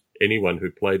encountered anyone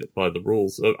who played it by the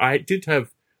rules. I did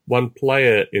have one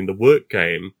player in the work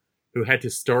game who had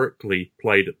historically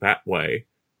played it that way.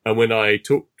 And when I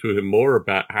talked to him more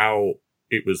about how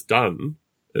it was done,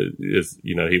 as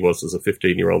you know, he was as a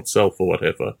 15-year-old self or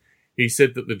whatever, he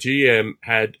said that the GM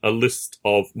had a list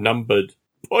of numbered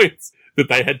points that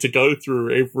they had to go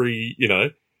through every, you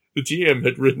know, the GM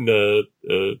had written a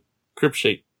crib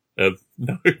sheet of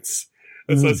notes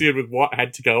associated with what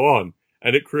had to go on.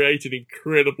 And it created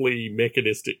incredibly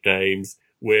mechanistic games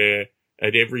where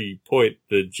at every point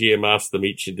the GM asked them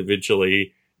each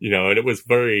individually, you know, and it was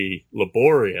very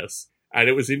laborious. And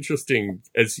it was interesting,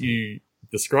 as you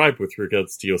described with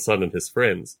regards to your son and his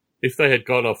friends, if they had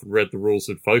gone off and read the rules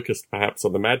and focused perhaps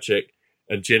on the magic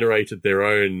and generated their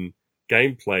own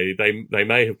gameplay, they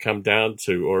may have come down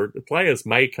to, or players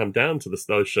may come down to this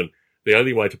notion, the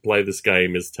only way to play this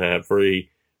game is to have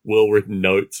very well-written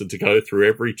notes and to go through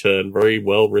every turn, very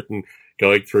well-written,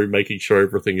 going through, making sure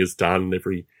everything is done,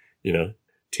 every, you know,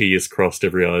 T is crossed,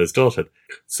 every I is dotted.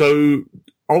 So,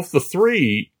 of the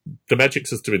three, the magic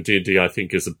system in D&D, I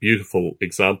think, is a beautiful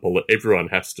example that everyone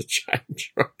has to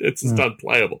change, right? It's just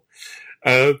unplayable.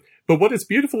 But what is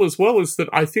beautiful as well is that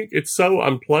I think it's so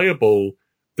unplayable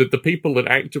that the people that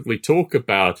actively talk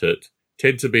about it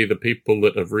tend to be the people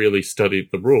that have really studied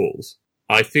the rules.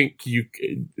 I think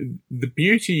the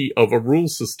beauty of a rule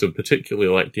system, particularly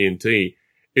like D&D,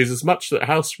 is as much that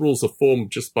house rules are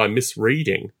formed just by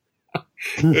misreading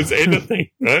as anything,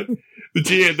 right?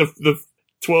 The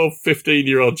 12,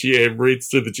 15-year-old GM reads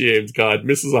through the GM's guide,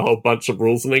 misses a whole bunch of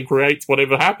rules, and then creates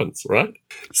whatever happens, right?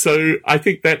 So I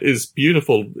think that is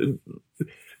beautiful.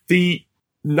 The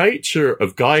nature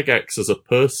of Gygax as a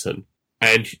person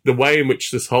and the way in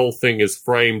which this whole thing is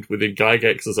framed within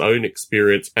Gygax's own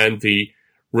experience and the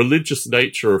religious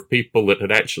nature of people that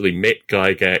had actually met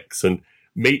Gygax and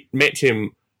met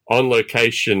him on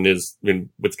location is in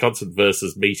Wisconsin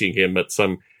versus meeting him at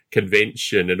some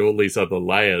convention and all these other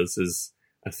layers is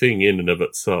a thing in and of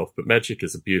itself. But magic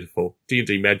is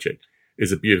D&D magic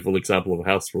is a beautiful example of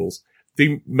house rules.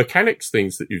 The mechanics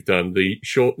things that you've done, the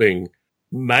shortening,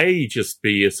 may just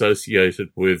be associated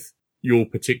with your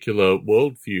particular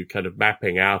worldview kind of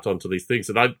mapping out onto these things.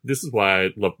 And this is why I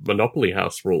love Monopoly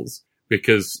house rules,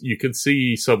 because you can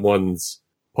see someone's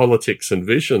politics and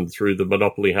vision through the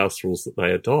Monopoly house rules that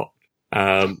they adopt.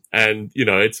 And, you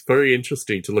know, it's very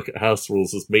interesting to look at house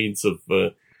rules as means of,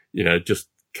 you know, just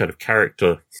kind of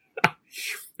character,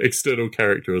 external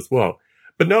character as well.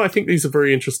 But no, I think these are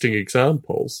very interesting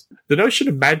examples. The notion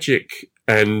of magic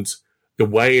and the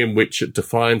way in which it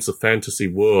defines a fantasy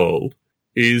world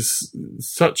is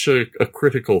such a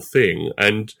critical thing.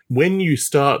 And when you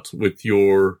start with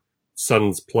your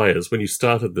son's players, when you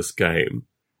started this game,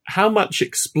 how much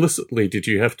explicitly did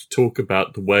you have to talk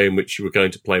about the way in which you were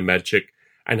going to play magic,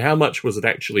 and how much was it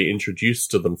actually introduced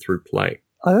to them through play?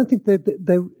 I don't think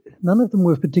that none of them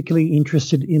were particularly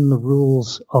interested in the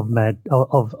rules of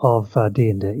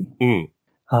D&D.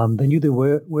 They knew there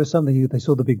were some. They knew they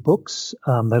saw the big books.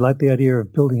 They liked the idea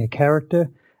of building a character.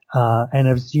 And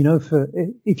as you know,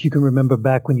 if you can remember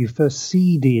back when you first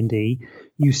see D&D,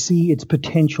 you see its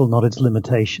potential, not its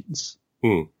limitations.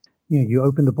 You know, you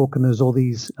open the book and there's all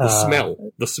these...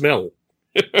 The smell.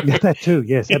 Yeah, that too,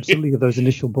 yes, absolutely, those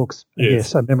initial books.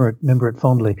 Yes, I remember it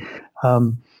fondly.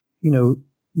 You know,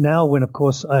 now when, of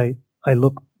course, I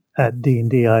look at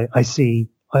D&D, I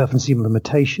often see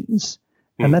limitations.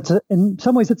 And in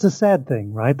some ways, it's a sad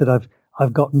thing, right? That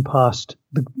I've gotten past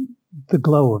the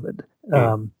glow of it.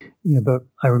 You know, but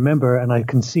I remember, and I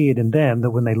can see it in them,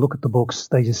 that when they look at the books,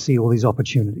 they just see all these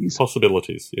opportunities.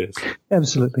 Possibilities, yes.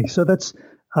 Absolutely. So that's,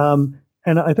 and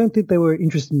I don't think they were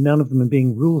interested, none of them, in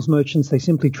being rules merchants. They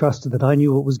simply trusted that I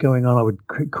knew what was going on. I would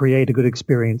create a good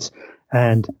experience.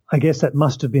 And I guess that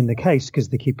must have been the case because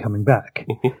they keep coming back.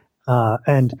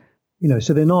 And, you know,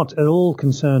 so they're not at all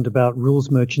concerned about rules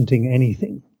merchanting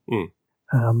anything. In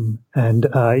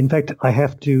fact, I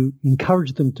have to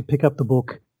encourage them to pick up the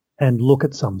book and look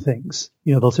at some things.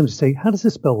 You know, they'll simply say, how does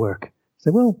this spell work? I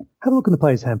say, well, have a look in the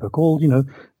player's handbook. Or, you know,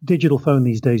 digital phone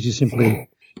these days, you simply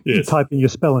type in your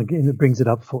spell and it brings it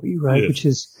up for you, right? Yes.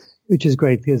 Which is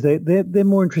great because they're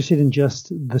more interested in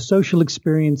just the social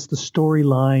experience, the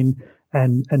storyline,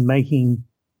 and making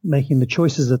the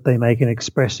choices that they make and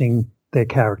expressing their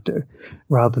character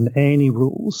rather than any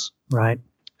rules, right?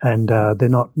 And they're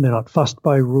not fussed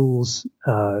by rules.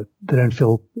 They don't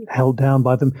feel held down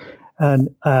by them. And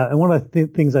one of the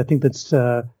things I think that's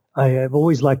I have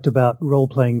always liked about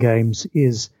role-playing games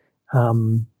is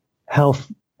how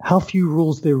few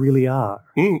rules there really are.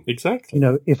 Exactly. You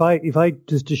know, if I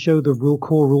just to show the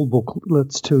core rule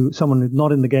booklets to someone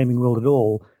not in the gaming world at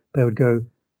all, they would go,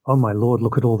 "Oh my lord,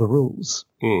 look at all the rules."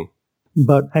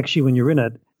 But actually, when you're in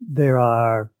it, there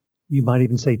are, you might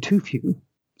even say, too few.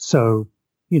 So,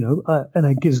 and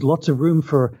it gives lots of room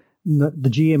for the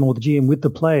GM or the GM with the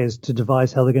players to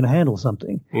devise how they're going to handle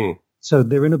something. So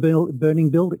they're in a burning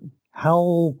building.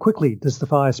 How quickly does the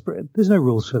fire spread? There's no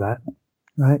rules for that,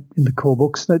 right? In the core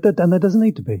books, and there doesn't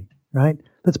need to be, right?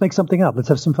 Let's make something up. Let's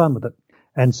have some fun with it.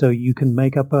 And so you can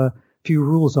make up a few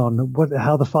rules on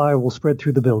how the fire will spread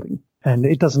through the building. And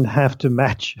it doesn't have to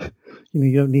match.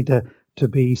 You don't need to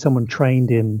be someone trained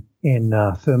in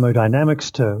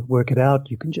thermodynamics to work it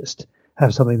out. You can just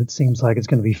have something that seems like it's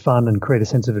going to be fun and create a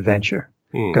sense of adventure.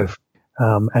 Go.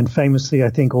 And famously, I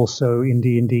think also in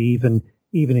D&D,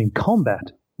 even in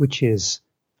combat, which is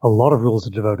a lot of rules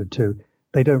are devoted to,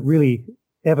 they don't really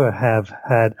ever have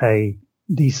had a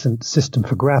decent system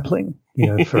for grappling.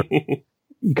 You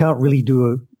can't really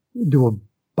do a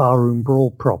barroom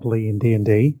brawl properly in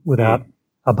D&D without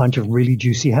a bunch of really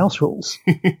juicy house rules.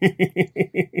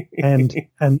 and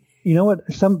you know what?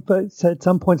 At some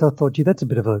points I thought, gee, that's a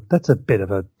bit of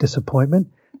a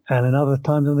disappointment. And in other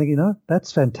times I'm thinking,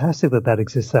 that's fantastic that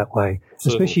exists that way,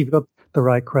 especially if you've got the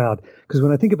right crowd. Because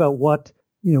when I think about what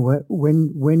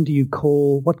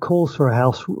calls for a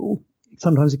house rule,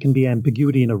 sometimes it can be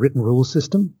ambiguity in a written rule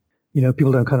system.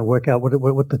 People don't kind of work out what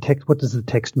does the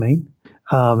text mean,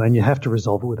 and you have to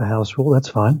resolve it with a house rule. That's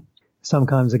fine.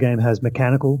 Sometimes the game has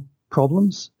mechanical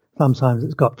problems. Sometimes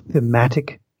it's got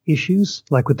thematic issues,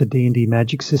 like with the D&D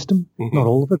magic system. Not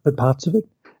all of it, but parts of it.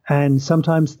 And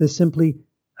sometimes there's simply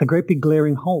a great big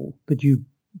glaring hole that you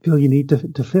feel you need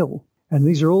to fill. And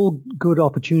these are all good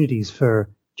opportunities for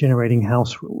generating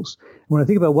house rules. And when I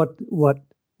think about what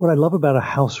I love about a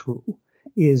house rule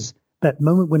is that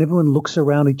moment when everyone looks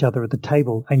around each other at the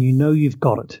table and you've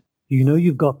got it.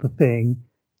 You've got the thing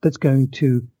that's going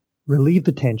to relieve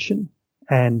the tension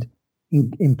and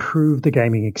improve the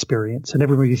gaming experience. And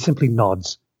everybody simply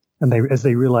nods. And as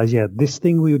they realize, this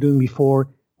thing we were doing before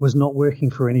was not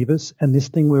working for any of us. And this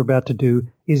thing we're about to do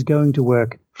is going to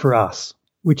work for us,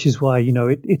 which is why,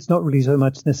 it's not really so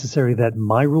much necessary that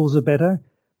my rules are better,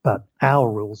 but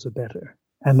our rules are better.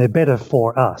 And they're better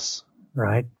for us.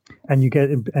 Right. And you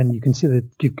can see that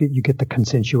you get the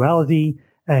consensuality,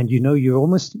 and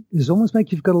it's almost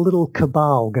like you've got a little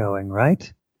cabal going,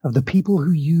 right? Of the people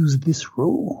who use this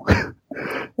rule.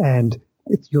 And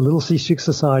it's your little C6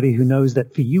 society who knows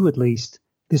that for you at least,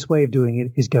 this way of doing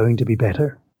it is going to be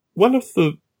better. One of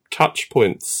the touch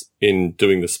points in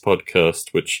doing this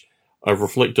podcast, which I've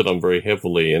reflected on very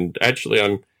heavily, and actually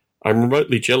I'm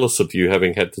remotely jealous of you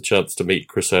having had the chance to meet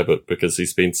Chris Abbott, because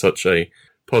he's been such a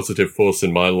positive force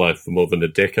in my life for more than a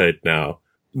decade now.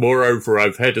 Moreover,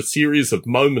 I've had a series of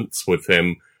moments with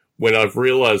him when I've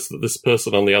realized that this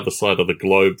person on the other side of the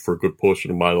globe for a good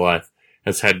portion of my life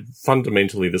has had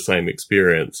fundamentally the same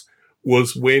experience,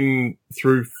 was when,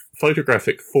 through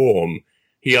photographic form,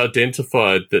 he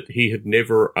identified that he had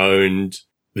never owned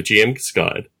the GM's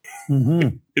Guide.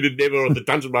 It had never owned the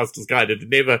Dungeon Master's Guide. It had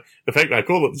never, the fact that I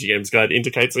call it the GM's Guide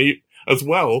indicates as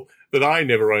well that I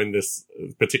never owned this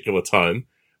particular tome.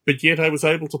 But yet I was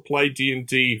able to play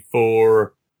D&D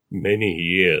for many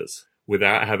years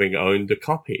without having owned a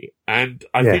copy. And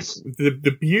I think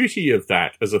the beauty of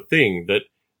that as a thing that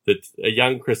a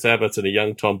young Chris Abbott and a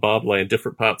young Tom Barbley in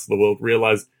different parts of the world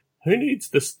realized, who needs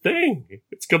this thing?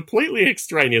 It's completely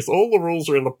extraneous. All the rules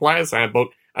are in the player's handbook.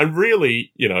 And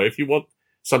really, if you want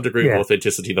some degree of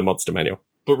authenticity, the monster manual.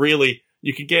 But really,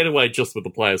 you can get away just with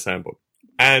the player's handbook.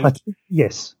 And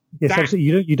yes,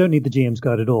 absolutely. You don't need the GM's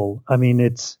Guide at all. I mean,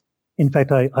 in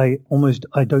fact, I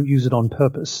don't use it on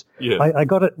purpose. Yeah. I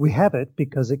got it. We have it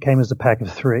because it came as a pack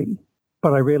of 3,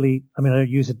 but I don't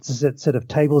use it as a set of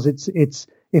tables. It's,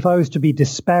 if I was to be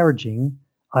disparaging,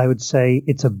 I would say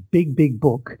it's a big, big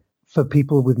book for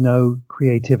people with no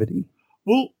creativity.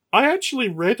 Well, I actually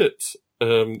read it,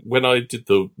 when I did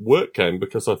the work game,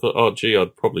 because I thought, I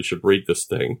probably should read this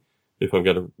thing if I'm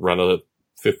going to run a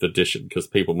 5th edition, because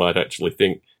people might actually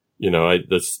think, there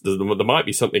might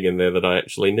be something in there that I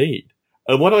actually need.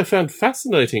 And what I found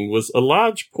fascinating was a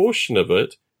large portion of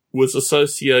it was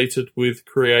associated with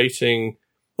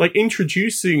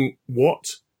introducing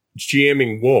what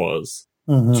GMing was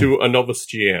to a novice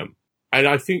GM. And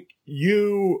I think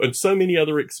you and so many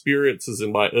other experiences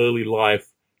in my early life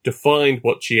defined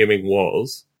what GMing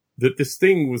was, that this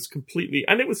thing was completely,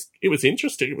 and it was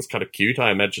interesting. It was kind of cute.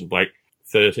 I imagined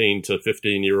 13 to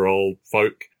 15-year-old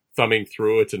folk thumbing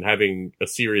through it and having a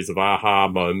series of aha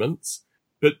moments.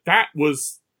 But that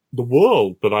was the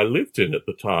world that I lived in at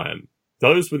the time.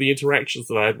 Those were the interactions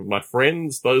that I had with my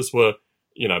friends. Those were,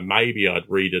 maybe I'd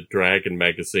read a Dragon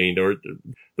magazine, or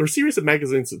there are a series of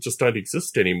magazines that just don't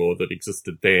exist anymore that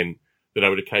existed then. that I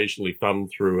would occasionally thumb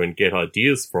through and get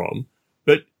ideas from.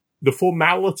 But the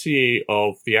formality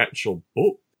of the actual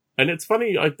book, and it's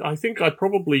funny, I think I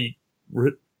probably,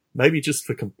 maybe just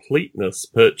for completeness,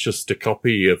 purchased a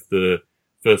copy of the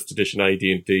first edition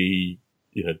AD&D,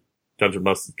 Dungeon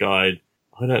Master's Guide,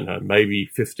 I don't know, maybe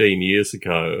 15 years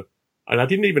ago. And I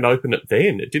didn't even open it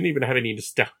then. It didn't even have any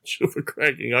nostalgia for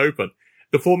cracking open.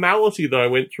 The formality that I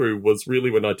went through was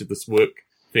really when I did this work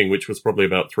thing, which was probably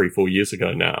about 3-4 years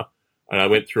ago now. And I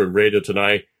went through and read it,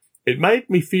 and it made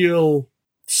me feel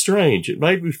strange. It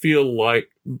made me feel like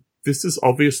this is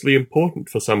obviously important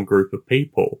for some group of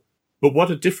people. But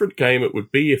what a different game it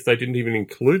would be if they didn't even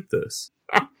include this.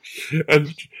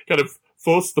 And kind of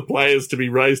force the players to be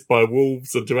raised by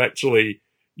wolves and to actually,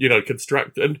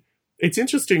 construct. And it's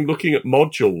interesting looking at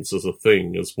modules as a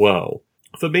thing as well.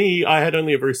 For me, I had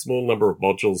only a very small number of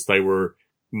modules. They were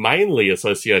mainly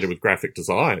associated with graphic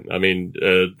design. I mean,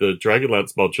 the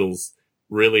Dragonlance modules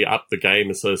really upped the game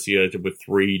associated with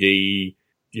 3D,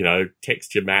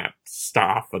 texture map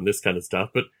stuff and this kind of stuff.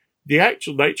 But the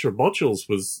actual nature of modules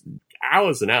was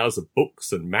hours and hours of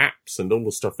books and maps and all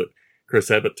the stuff that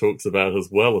Chris Abbott talks about as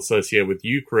well, associated with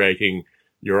you creating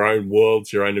your own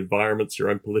worlds, your own environments, your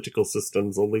own political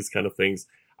systems, all these kind of things.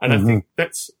 And I think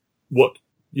that's what,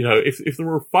 if there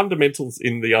were fundamentals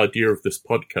in the idea of this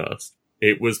podcast,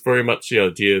 it was very much the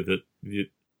idea that the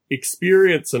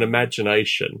experience and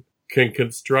imagination can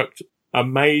construct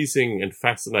amazing and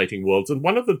fascinating worlds. And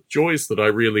one of the joys that I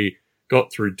really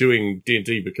got through doing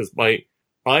D&D, because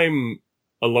I'm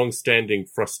a long-standing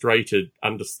frustrated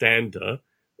understander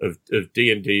of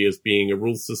D&D as being a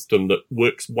rule system that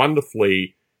works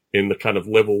wonderfully in the kind of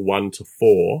level 1 to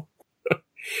 4.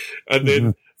 And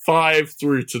then 5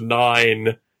 through to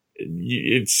 9,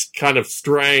 it's kind of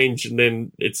strange, and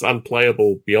then it's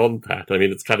unplayable beyond that. I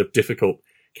mean, it's kind of difficult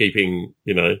keeping,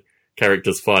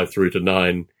 characters 5 through to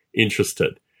 9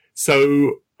 interested.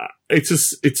 So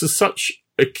it's such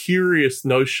a curious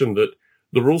notion that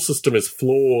the rule system is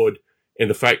flawed in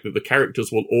the fact that the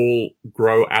characters will all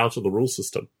grow out of the rule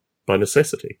system by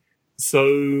necessity.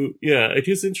 So, yeah, it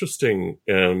is interesting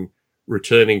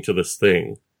returning to this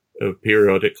thing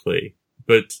periodically.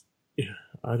 But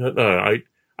I don't know.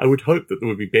 I would hope that there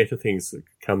would be better things that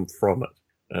could come from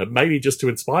it. Maybe just to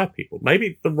inspire people.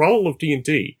 Maybe the role of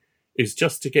D&D is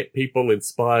just to get people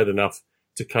inspired enough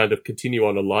to kind of continue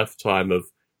on a lifetime of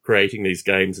creating these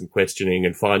games and questioning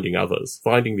and finding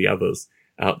the others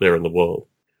out there in the world.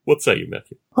 What say you,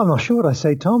 Matthew? I'm not sure what I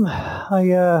say, Tom.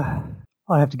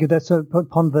 I have to give that, so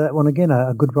ponder that one again,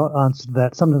 a good answer to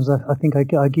that. Sometimes I think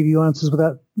I give you answers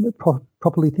without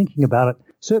properly thinking about it.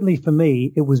 Certainly for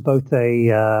me, it was both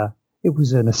it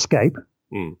was an escape,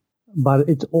 but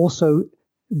it's also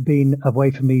been a way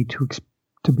for me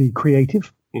to be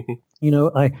creative.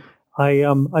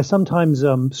 I sometimes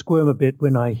squirm a bit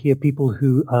when I hear people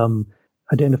who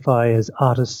identify as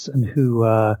artists and who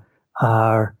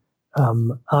are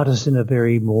artists in a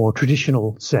very more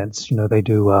traditional sense. They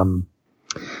do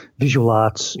visual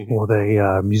arts, or they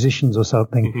are musicians or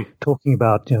something, talking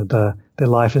about their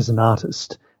life as an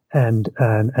artist and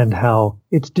how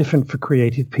it's different for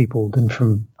creative people than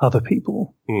from other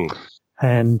people.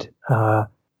 And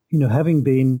having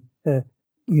been a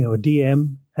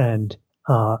DM and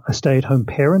a stay-at-home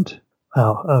parent,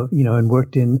 and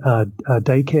worked in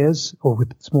daycares or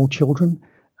with small children,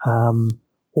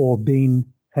 or being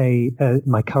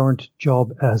my current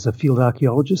job as a field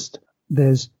archaeologist,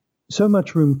 there's so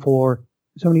much room for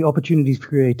so many opportunities for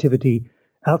creativity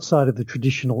outside of the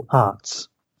traditional arts,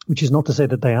 which is not to say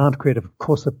that they aren't creative. Of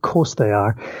course they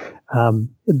are.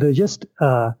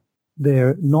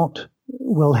 They're not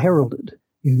well heralded.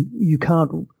 You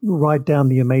can't write down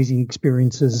the amazing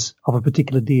experiences of a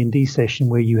particular D&D session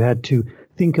where you had to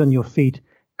think on your feet,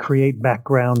 create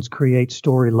backgrounds, create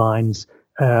storylines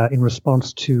in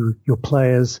response to your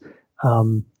players,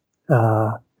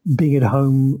 being at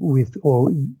home with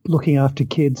or looking after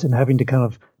kids and having to kind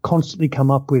of constantly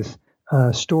come up with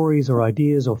stories or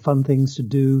ideas or fun things to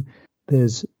do.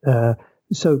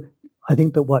 So I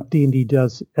think that what D&D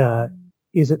does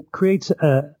is it creates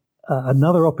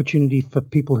another opportunity for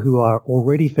people who are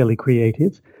already fairly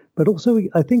creative, but also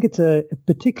I think it's a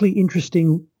particularly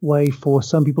interesting way for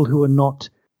some people who are not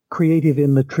creative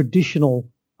in the traditional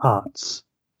arts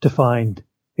to find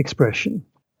expression.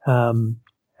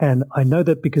 And I know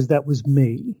that because that was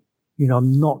me.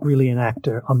 I'm not really an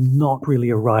actor. I'm not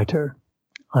really a writer.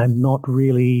 I'm not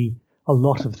really a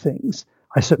lot of things.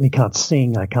 I certainly can't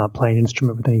sing. I can't play an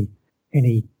instrument with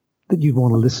any that you'd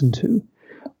want to listen to.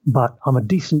 But I'm a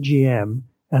decent GM,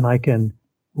 and I can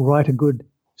write a good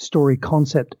story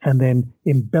concept and then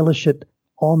embellish it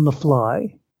on the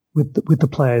fly with the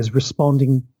players,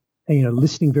 responding,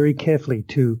 listening very carefully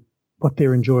to what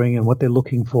they're enjoying and what they're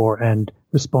looking for, and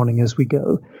responding as we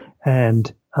go,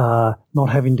 and not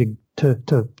having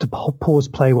to pause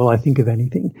play while I think of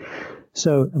anything.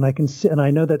 So, and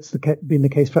I know that's been the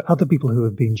case for other people who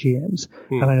have been GMs,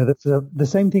 and I know that the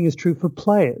same thing is true for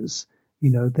players.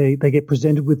 They get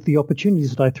presented with the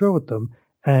opportunities that I throw at them,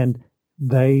 and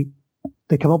they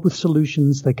come up with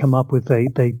solutions. They come up with they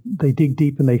dig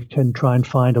deep, and they can try and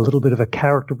find a little bit of a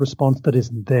character response that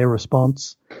isn't their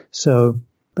response. So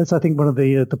that's, I think, one of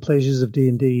the pleasures of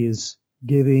D&D is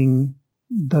giving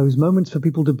those moments for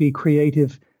people to be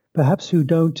creative, perhaps who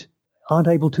aren't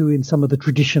able to in some of the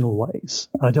traditional ways.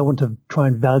 I don't want to try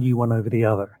and value one over the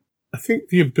other. I think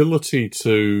the ability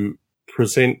to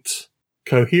present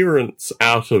coherence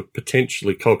out of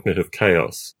potentially cognitive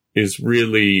chaos is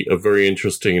really a very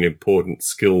interesting and important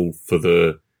skill for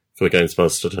the Games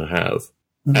Master to have.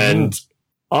 Mm-hmm. And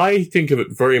I think of it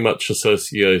very much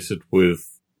associated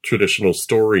with traditional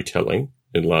storytelling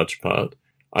in large part.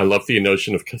 I love the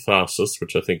notion of catharsis,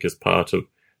 which I think is part of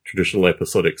traditional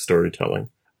episodic storytelling.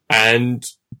 And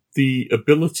the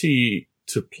ability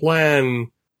to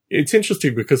plan, it's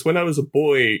interesting because when I was a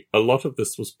boy, a lot of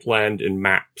this was planned in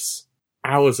maps,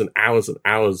 hours and hours and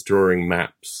hours drawing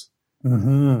maps.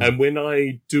 Mm-hmm. And when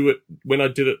I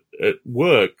did it at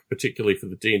work, particularly for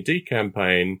the D&D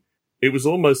campaign, it was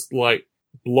almost like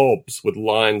blobs with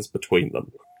lines between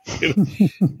them.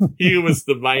 Here was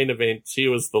the main event,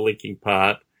 here was the linking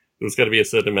part. There was going to be a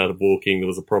certain amount of walking, there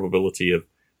was a probability of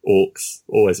orcs,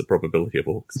 always a probability of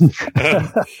orcs.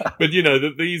 But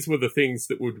that these were the things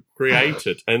that would create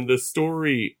it. And the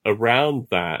story around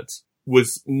that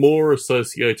was more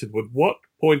associated with what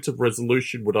point of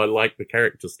resolution would I like the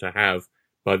characters to have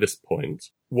by this point?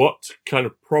 What kind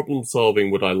of problem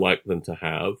solving would I like them to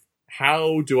have?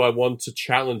 How do I want to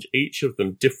challenge each of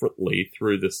them differently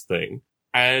through this thing?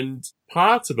 And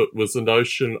part of it was the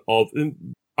notion of,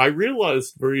 I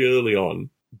realized very early on,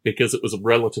 because it was a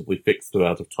relatively fixed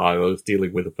amount of time, I was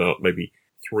dealing with about maybe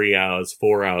 3 hours,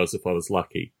 4 hours if I was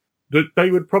lucky, that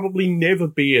they would probably never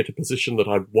be at a position that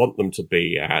I'd want them to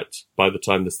be at by the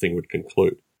time this thing would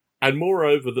conclude. And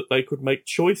moreover, that they could make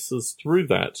choices through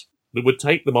that would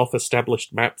take them off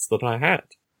established maps that I had.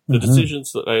 The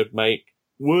decisions that they would make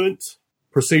weren't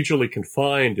procedurally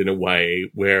confined in a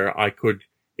way where I could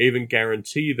even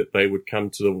guarantee that they would come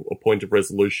to a point of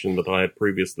resolution that I had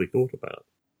previously thought about.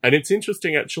 And it's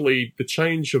interesting, actually, the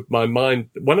change of my mind.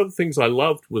 One of the things I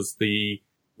loved was the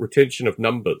retention of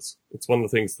numbers. It's one of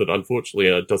the things that,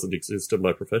 unfortunately, doesn't exist in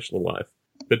my professional life.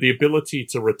 But the ability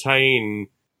to retain,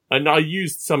 and I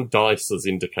used some dice as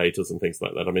indicators and things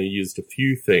like that. I mean, I used a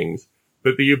few things,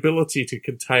 but the ability to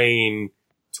contain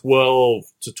 12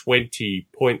 to 20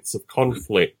 points of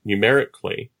conflict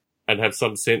numerically and have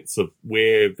some sense of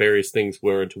where various things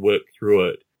were and to work through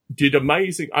it did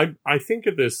amazing. I think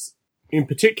of this in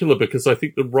particular because I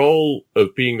think the role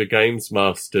of being the games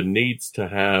master needs to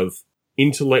have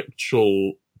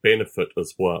intellectual benefit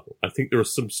as well. I think there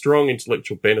is some strong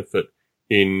intellectual benefit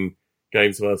in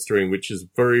games mastering, which is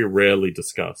very rarely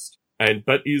discussed,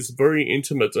 but is very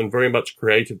intimate and very much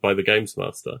created by the games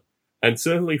master. And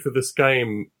certainly for this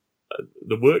game,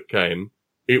 the work game,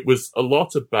 it was a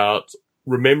lot about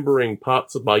remembering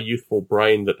parts of my youthful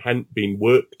brain that hadn't been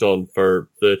worked on for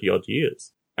 30 odd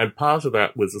years. And part of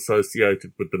that was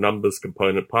associated with the numbers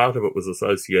component. Part of it was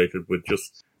associated with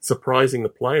just surprising the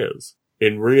players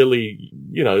in really,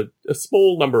 a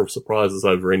small number of surprises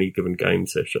over any given game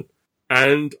session.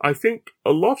 And I think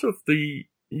a lot of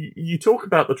you talk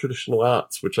about the traditional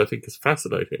arts, which I think is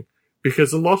fascinating,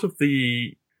 because a lot of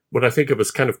what I think of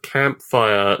as kind of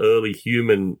campfire early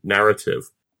human narrative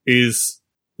is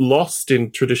lost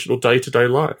in traditional day-to-day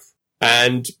life.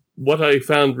 And what I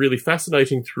found really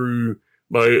fascinating through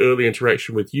my early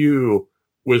interaction with you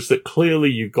was that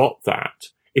clearly you got that.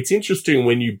 It's interesting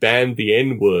when you banned the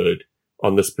N-word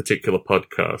on this particular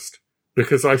podcast,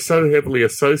 because I so heavily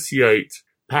associate,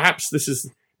 perhaps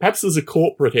there's a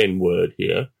corporate N-word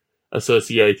here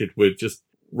associated with just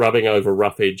rubbing over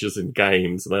rough edges in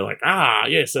games, and they're like,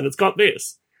 yes, and it's got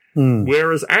this.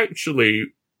 Whereas actually,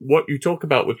 what you talk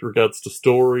about with regards to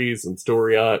stories and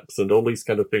story arcs and all these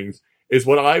kind of things is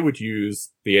what I would use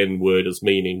the N-word as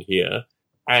meaning here.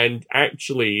 And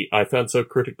actually, I found so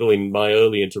critical in my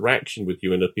early interaction with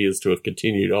you and appears to have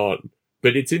continued on.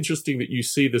 But it's interesting that you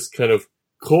see this kind of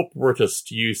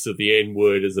corporatist use of the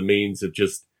N-word as a means of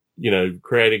just,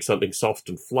 creating something soft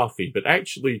and fluffy. But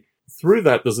actually, through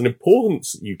that, there's an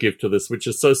importance that you give to this, which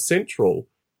is so central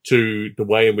to the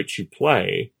way in which you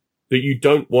play, that you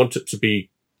don't want it to be,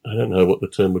 I don't know what the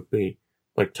term would be,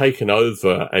 like taken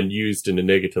over and used in a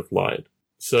negative light.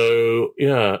 So,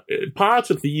 yeah, part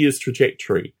of the year's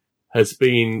trajectory has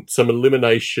been some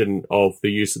elimination of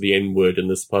the use of the N-word in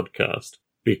this podcast,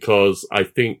 because I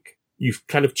think you've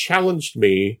kind of challenged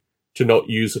me to not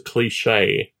use a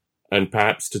cliche and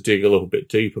perhaps to dig a little bit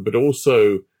deeper, but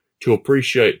also to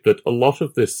appreciate that a lot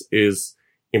of this is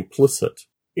implicit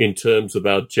in terms of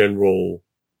our general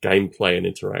gameplay and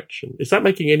interaction. Is that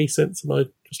making any sense? Am I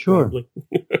just Sure.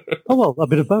 Oh, well, a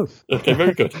bit of both. Okay,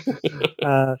 very good.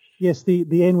 Yes,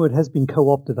 the N-word has been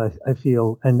co-opted, I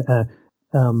feel. And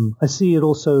I see it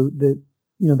also that,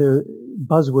 there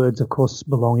buzzwords, of course,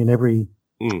 belong in every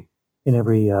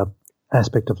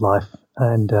aspect of life.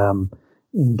 And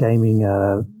in gaming,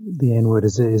 the N-word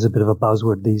is a bit of a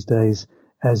buzzword these days,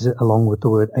 along with the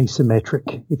word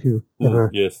asymmetric. If you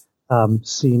ever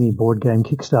see any board game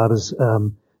Kickstarters,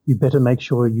 you better make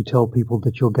sure you tell people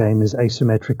that your game is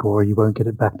asymmetric, or you won't get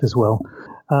it backed as well.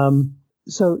 I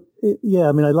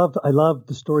love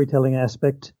the storytelling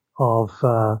aspect of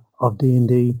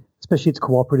D&D, especially its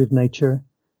cooperative nature.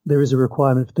 There is a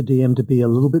requirement for the DM to be a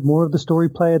little bit more of the story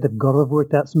player. They've got to have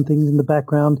worked out some things in the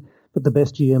background, but the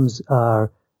best GMs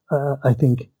are, I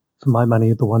think, for my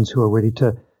money, the ones who are ready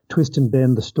to twist and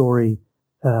bend the story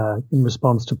in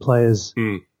response to players'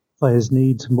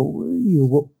 needs.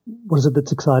 What is it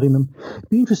that's exciting them? It'd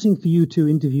be interesting for you to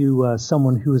interview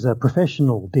someone who is a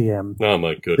professional DM. Oh,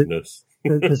 my goodness.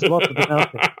 There's a lot of them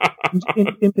out there.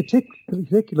 In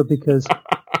particular, because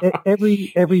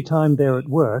every time they're at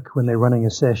work, when they're running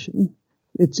a session,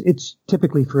 it's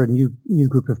typically for a new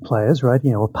group of players, right?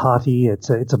 A party, it's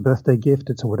a birthday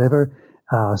gift, it's a whatever.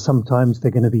 Sometimes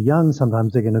they're going to be young,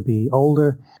 sometimes they're going to be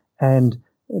older, and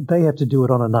they have to do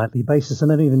it on a nightly basis, and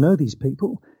they don't even know these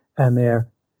people, and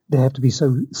they have to be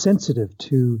so sensitive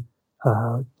to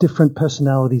different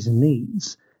personalities and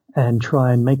needs, and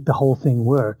try and make the whole thing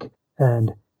work,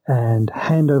 and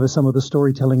hand over some of the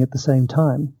storytelling at the same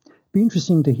time. Be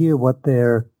interesting to hear what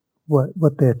their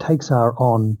takes are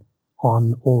on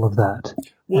all of that.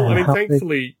 Well, I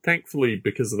mean, thankfully,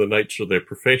 because of the nature of their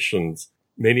professions,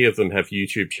 many of them have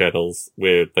YouTube channels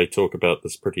where they talk about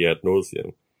this pretty ad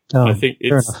nauseum. I think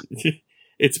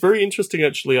it's very interesting,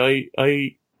 actually.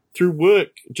 I through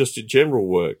work, just in general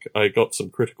work, I got some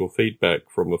critical feedback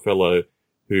from a fellow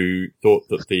who thought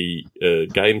that the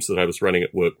games that I was running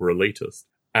at work were elitist.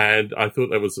 And I thought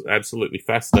that was absolutely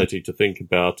fascinating to think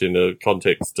about in a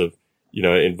context of,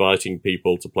 inviting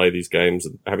people to play these games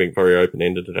and having very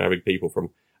open-ended and having people from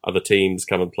other teams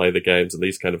come and play the games and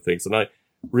these kind of things. And I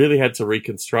really had to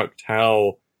reconstruct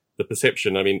how the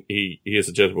perception, I mean, he is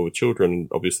a gentleman with children,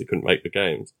 obviously couldn't make the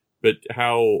games, but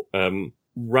how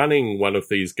running one of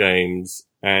these games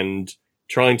and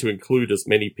trying to include as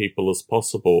many people as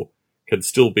possible can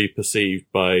still be perceived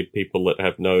by people that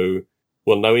have no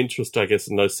interest, I guess,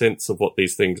 and no sense of what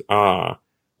these things are,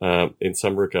 in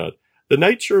some regard. The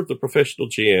nature of the professional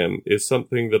GM is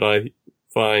something that I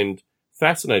find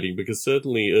fascinating, because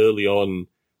certainly early on,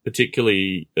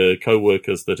 particularly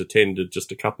co-workers that attended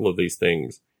just a couple of these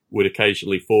things would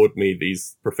occasionally forward me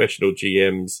these professional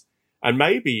GMs. And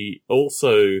maybe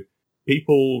also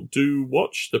people do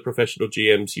watch the professional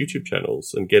GMs' YouTube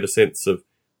channels and get a sense of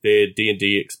their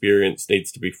D&D experience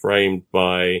needs to be framed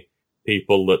by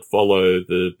people that follow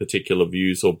the particular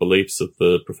views or beliefs of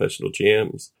the professional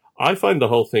GMs. I find the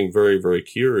whole thing very, very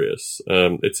curious.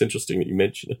 It's interesting that you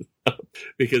mention it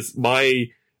because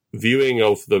my viewing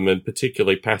of them, and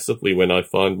particularly passively when I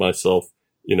find myself,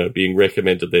 being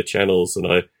recommended their channels and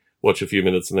I watch a few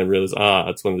minutes and then realize,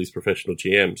 it's one of these professional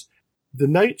GMs. The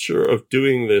nature of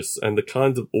doing this and the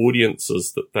kinds of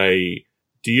audiences that they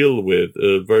deal with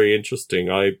are very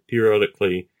interesting. I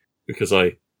periodically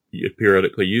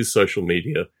use social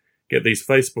media, get these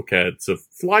Facebook ads of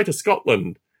fly to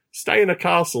Scotland, stay in a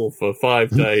castle for 5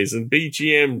 days and be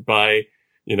GM'd by,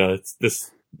 it's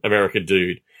this American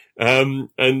dude.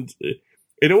 And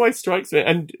it always strikes me.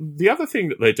 And the other thing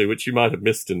that they do, which you might have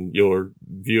missed in your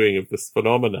viewing of this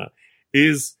phenomena,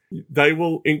 is they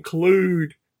will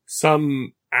include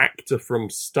some actor from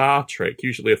Star Trek,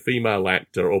 usually a female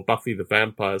actor, or Buffy the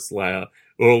Vampire Slayer,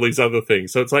 or all these other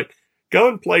things. So it's like, go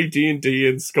and play D&D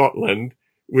in Scotland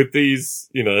with these,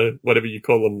 whatever you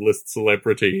call them, list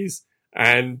celebrities,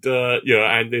 and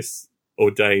and this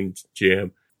ordained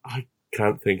GM. I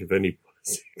can't think of any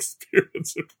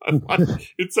experience of my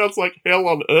life. It sounds like hell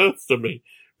on earth to me.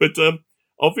 But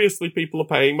obviously people are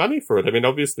paying money for it. I mean,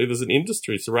 obviously there's an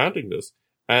industry surrounding this.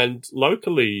 And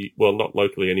locally, well, not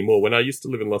locally anymore, when I used to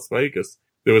live in Las Vegas,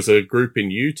 there was a group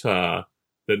in Utah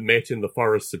that met in the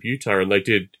forests of Utah, and they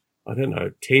did,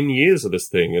 10 years of this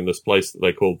thing in this place that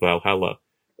they called Valhalla.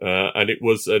 And it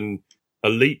was an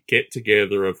elite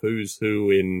get-together of who's who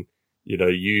in,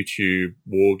 YouTube,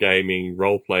 wargaming,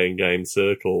 role-playing game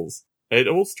circles. It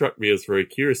all struck me as very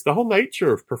curious. The whole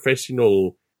nature of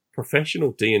professional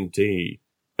D&D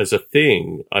as a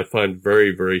thing, I find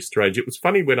very, very strange. It was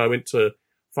funny when I went to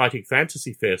Fighting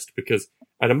Fantasy Fest, because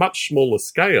at a much smaller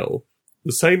scale,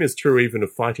 the same is true even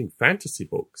of fighting fantasy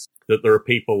books, that there are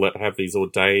people that have these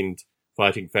ordained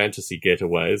fighting fantasy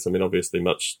getaways. I mean, obviously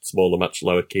much smaller, much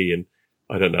lower key, and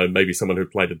I don't know, maybe someone who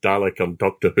played a Dalek on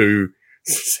Doctor Who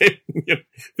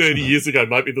 30 years ago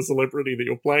might be the celebrity that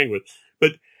you're playing with.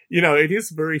 But, it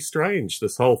is very strange,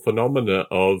 this whole phenomena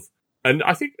of, and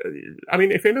I think,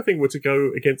 if anything were to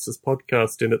go against this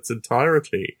podcast in its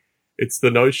entirety, it's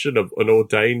the notion of an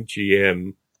ordained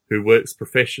GM who works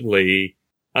professionally.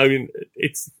 I'm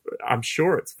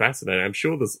sure it's fascinating. I'm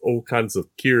sure there's all kinds of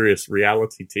curious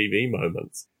reality TV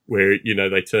moments where,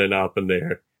 they turn up and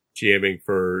they're GMing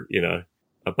for,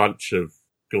 a bunch of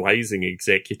glazing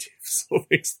executives or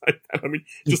things like that.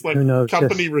 Just like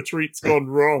company retreats gone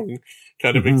wrong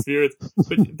kind of experience.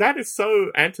 But that is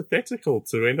so antithetical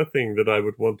to anything that I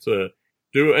would want to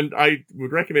do. And I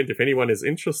would recommend, if anyone is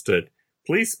interested,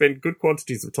 please spend good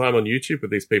quantities of time on YouTube with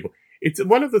these people. It's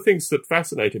one of the things that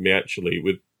fascinated me, actually,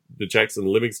 with the Jackson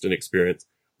Livingston experience,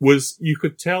 was you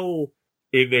could tell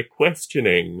in their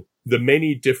questioning the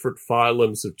many different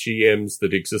phylums of GMs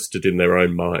that existed in their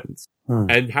own minds,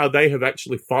 and how they have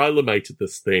actually phylomated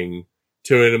this thing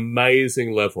to an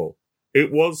amazing level.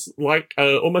 It was like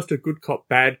almost a good cop,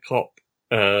 bad cop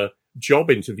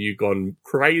job interview gone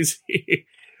crazy.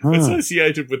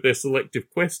 Associated with their selective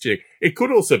questioning. It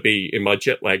could also be in my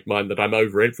jet-lagged mind that I'm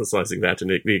overemphasizing that in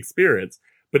the experience,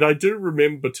 but I do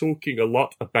remember talking a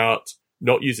lot about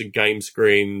not using game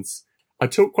screens. I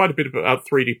talked quite a bit about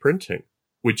 3D printing,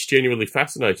 which genuinely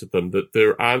fascinated them, that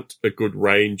there aren't a good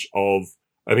range of,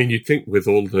 you'd think with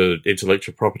all the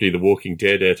intellectual property, The Walking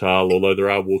Dead et al., although there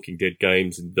are Walking Dead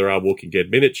games and there are Walking Dead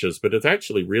miniatures, but it's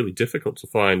actually really difficult to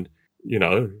find,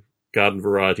 garden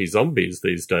variety zombies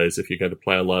these days if you're going to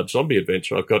play a large zombie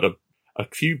adventure. I've got a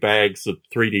few bags of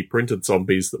 3D printed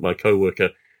zombies that my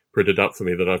coworker printed up for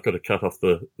me that I've got to cut off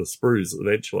the sprues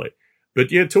eventually. But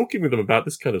yeah, talking with them about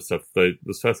this kind of stuff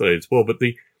was fascinating as well. But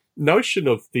the notion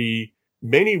of the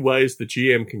many ways the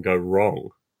GM can go wrong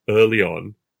early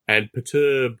on and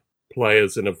perturb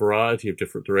players in a variety of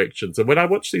different directions. And when I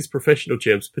watch these professional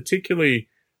GMs, particularly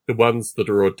the ones that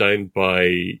are ordained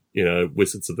by,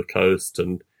 Wizards of the Coast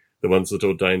and the ones that are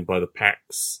ordained by the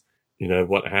PAX,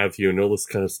 what have you, and all this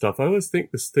kind of stuff, I always think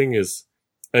this thing is,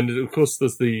 and of course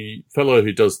there's the fellow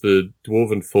who does the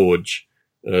Dwarven Forge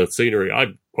scenery.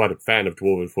 I'm quite a fan of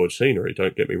Dwarven Forge scenery,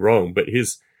 don't get me wrong, but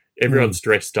everyone's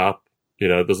dressed up,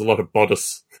 there's a lot of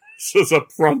bodice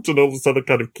up front and all this other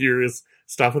kind of curious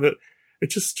stuff in it. It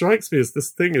just strikes me as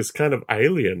this thing is kind of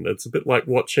alien. It's a bit like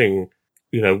watching,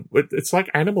 it's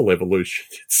like animal evolution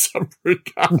in some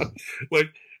regard. Like,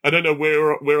 I don't know,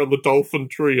 we're on the dolphin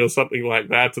tree or something like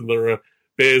that, and there are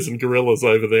bears and gorillas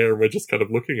over there, and we're just kind of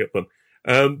looking at them.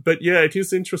 But yeah, it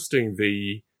is interesting,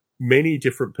 the many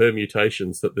different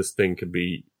permutations that this thing can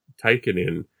be taken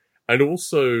in, and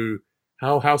also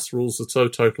how house rules are so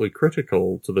totally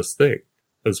critical to this thing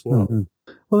as well.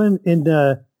 Mm-hmm. Well,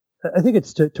 I think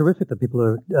it's terrific that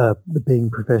people are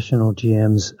being professional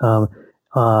GMs.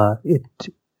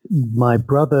 My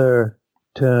brother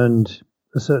turned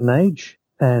a certain age,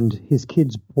 and his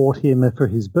kids bought him for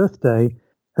his birthday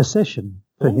a session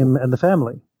for him and the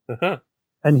family. Uh-huh.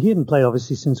 And he hadn't played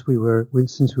obviously since we were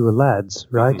lads,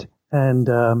 right?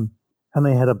 Mm-hmm. And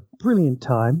they had a brilliant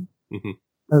time.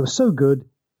 Mm-hmm. It was so good.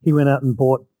 He went out and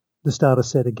bought the starter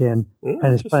set again,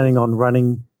 and is planning on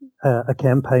running a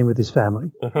campaign with his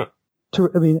family. Uh-huh.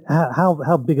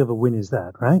 How big of a win is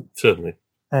that, right? Certainly.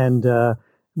 And the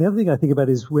other thing I think about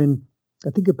is when I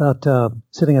think about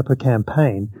setting up a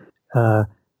campaign.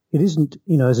 It isn't,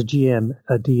 as a DM,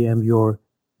 a DM,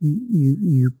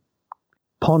 you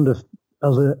ponder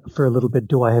for a little bit.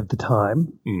 Do I have the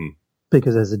time? Mm.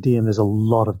 Because as a DM, there's a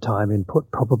lot of time input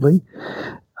probably.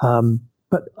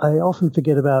 But I often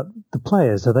forget about the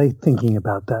players. Are they thinking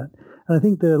about that? And I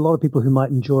think there are a lot of people who might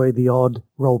enjoy the odd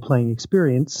role-playing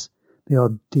experience, the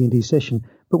odd D&D session,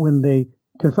 but when they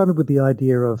confronted with the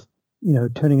idea of,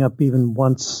 turning up even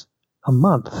once a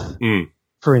month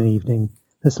for an evening,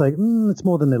 it's like, it's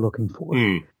more than they're looking for.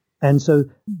 Mm. And so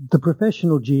the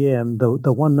professional GM,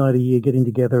 the one night a year getting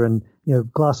together and,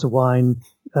 glass of wine,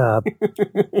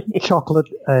 chocolate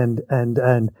and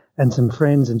some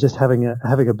friends and just having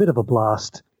a bit of a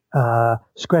blast,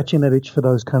 scratching that itch for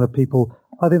those kind of people.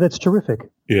 I think that's terrific.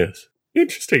 Yes.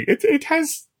 Interesting. It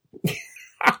has,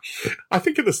 I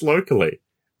think of this locally.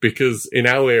 because in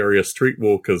our area,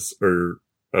 streetwalkers are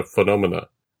a phenomena.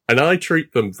 And I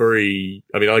treat them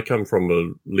I come from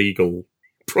a legal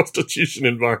prostitution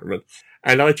environment,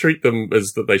 and I treat them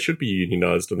as that they should be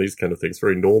unionized and these kind of things,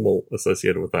 very normal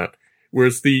associated with that.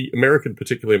 Whereas the American,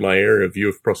 particularly in my area, view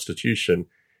of prostitution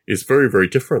is very, very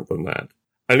different than that.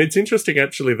 And it's interesting,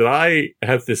 actually, that I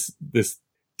have this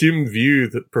dim view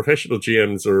that professional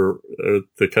GMs are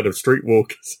the kind of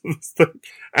streetwalkers of this thing.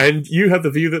 And you have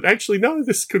the view that actually, no,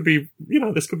 this could be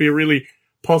a really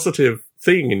positive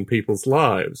thing in people's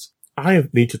lives. I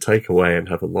need to take away and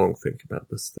have a long think about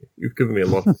this thing. You've given me a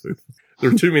lot of food.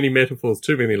 There are too many metaphors,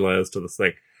 too many layers to this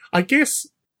thing. I guess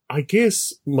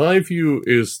my view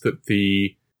is that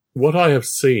what I have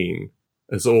seen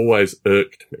has always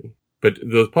irked me. But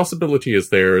the possibility is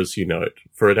there, as you note,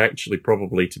 for it actually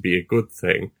probably to be a good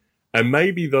thing. And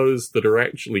maybe those that are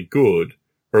actually good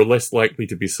are less likely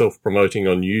to be self-promoting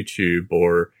on YouTube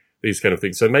or these kind of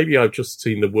things. So maybe I've just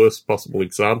seen the worst possible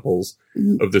examples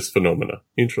of this phenomena.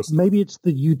 Interesting. Maybe it's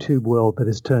the YouTube world that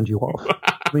has turned you off.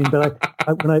 I mean, but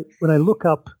when I look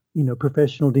up,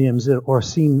 professional DMs or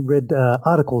read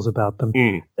articles about them.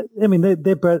 I mean,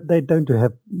 they don't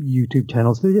have YouTube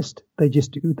channels. They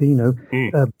just do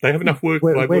they have enough work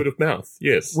by word of mouth.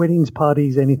 Yes. Weddings,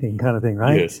 parties, anything kind of thing,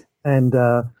 right? Yes. And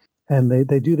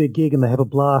they do their gig and they have a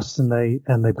blast and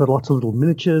they've got lots of little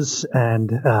miniatures and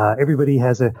everybody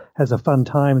has a fun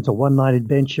time. It's a one-night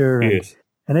adventure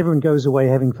and everyone goes away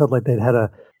having felt like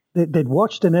they'd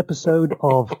watched an episode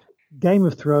of Game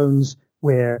of Thrones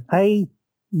where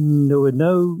there were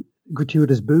no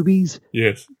gratuitous boobies.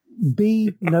 Yes.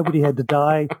 B, nobody had to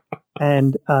die.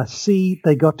 And C,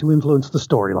 they got to influence the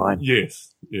storyline.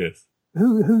 Yes, yes.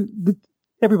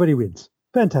 Everybody wins.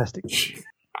 Fantastic.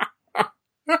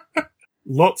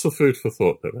 Lots of food for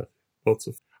thought, there. Lots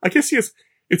of. I guess, yes,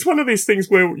 it's one of these things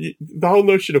where the whole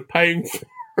notion of paying for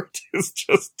it is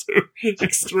just too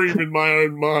extreme in my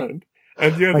own mind.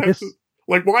 And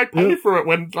why pay for it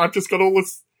when I've just got all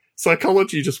this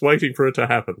psychology just waiting for it to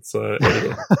happen? So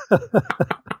anyway.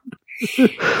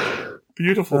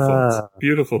 Beautiful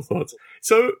thoughts.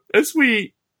 So as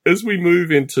we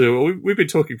move into, we've been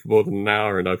talking for more than an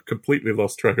hour and I've completely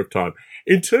lost track of time.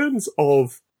 In terms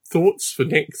of thoughts for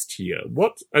next year,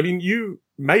 you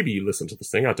maybe listen to this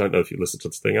thing. I don't know if you listen to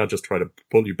this thing. I'll just try to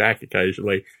pull you back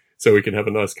occasionally so we can have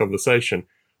a nice conversation.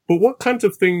 But what kinds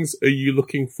of things are you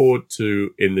looking forward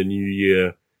to in the new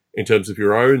year in terms of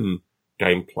your own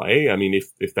gameplay? I mean,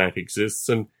 if that exists,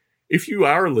 and if you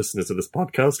are a listener to this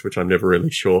podcast, which I'm never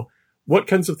really sure, what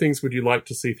kinds of things would you like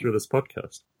to see through this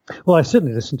podcast? Well, I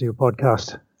certainly listen to your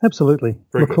podcast. Absolutely.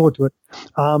 Look forward to it.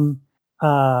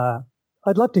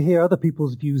 I'd love to hear other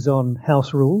people's views on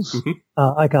house rules. Mm-hmm.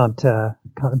 I can't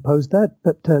impose that,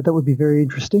 but that would be very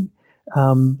interesting.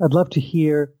 I'd love to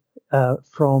hear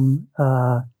from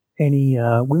any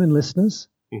women listeners.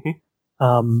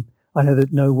 Mm-hmm. I know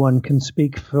that no one can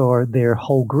speak for their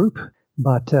whole group,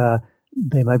 but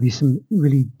there may be some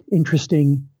really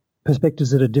interesting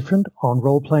perspectives that are different on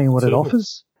role-playing and what it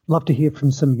offers. Love to hear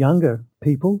from some younger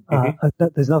people. Mm-hmm.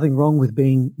 There's nothing wrong with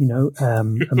being, a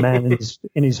man in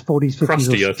his 40s, 50s,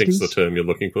 crusty, or 60s. I think is the term you're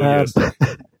looking for, yes. But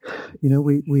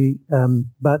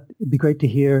it'd be great to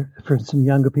hear from some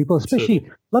younger people, especially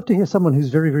love to hear someone who's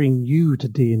very, very new to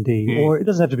D&D, or it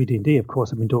doesn't have to be D&D, of course,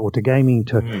 to gaming,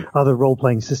 to other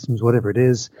role-playing systems, whatever it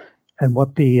is, and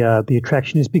what the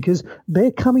attraction is, because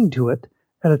they're coming to it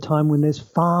at a time when there's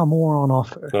far more on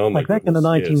offer. Like back in the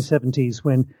 1970s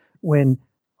when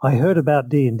I heard about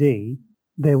D&D,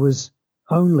 there was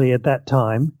only at that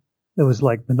time, there was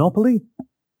like Monopoly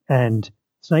and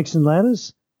Snakes and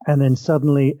Ladders, and then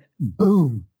suddenly,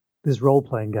 boom, this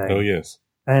role-playing game. Oh, yes.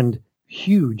 And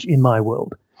huge in my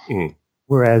world.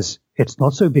 Whereas it's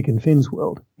not so big in Finn's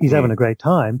world. He's having a great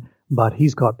time, but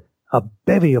he's got a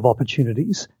bevy of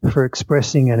opportunities for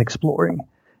expressing and exploring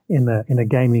in a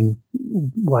gaming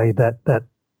way that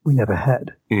we never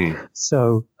had.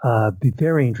 So it'd be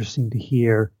very interesting to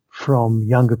hear from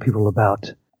younger people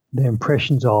about their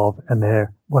impressions of and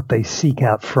what they seek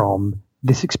out from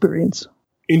this experience.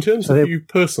 In terms of you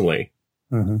personally,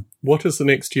 what is the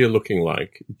next year looking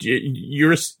like?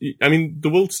 The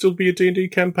will still be a D&D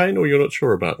campaign, or you're not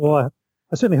sure about that? Well,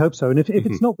 I certainly hope so. And if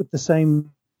it's not with the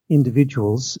same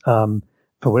individuals, for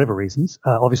whatever reasons,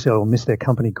 obviously I will miss their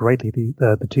company greatly.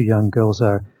 The two young girls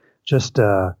are just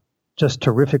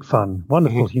terrific fun,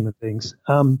 wonderful human beings.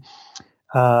 I'm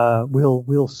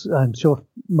sure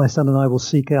my son and I will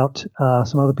seek out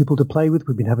some other people to play with.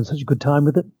 We've been having such a good time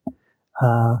with it.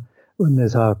 And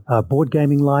there's our board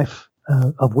gaming life,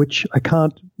 of which I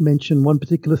can't mention one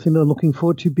particular thing that I'm looking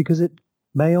forward to because it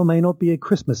may or may not be a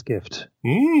Christmas gift.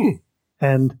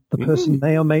 and the person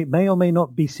may or may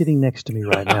not be sitting next to me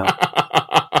right now.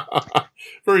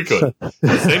 Very good.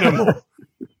 Say no more.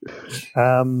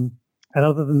 And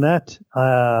other than that,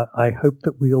 I hope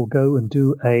that we'll go and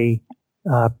do a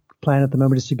plan at the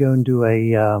moment is to go and do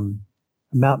a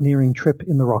mountaineering trip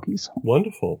in the Rockies.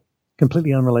 Wonderful.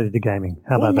 Completely unrelated to gaming.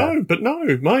 How about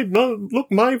that?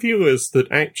 Look, my view is that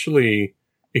actually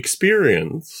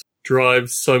experience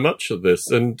drives so much of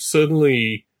this, and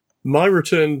certainly my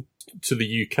return to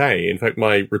the UK, in fact,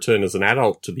 my return as an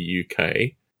adult to the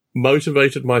UK,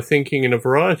 motivated my thinking in a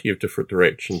variety of different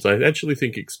directions. I actually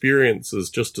think experience is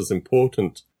just as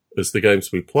important as the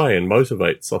games we play and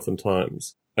motivates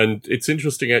oftentimes. And it's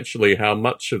interesting actually how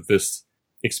much of this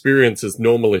experience is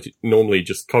normally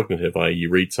just cognitive, i.e. you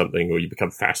read something or you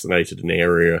become fascinated in an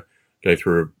area, go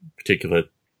through a particular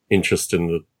interest in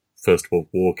the First World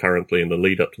War currently and the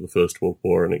lead up to the First World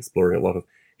War and exploring a lot of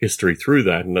history through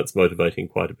that, and that's motivating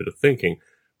quite a bit of thinking.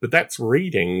 But that's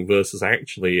reading versus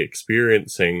actually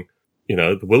experiencing,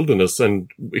 the wilderness.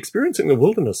 And experiencing the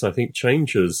wilderness, I think,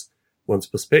 changes one's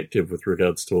perspective with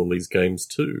regards to all these games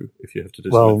too, if you have to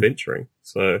do some adventuring.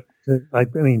 So, I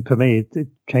mean, for me, it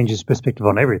changes perspective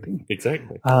on everything.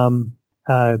 Exactly.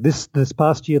 This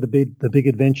past year, the big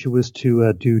adventure was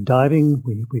to do diving.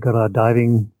 We got our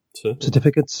diving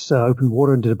certificates, open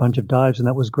water, and did a bunch of dives, and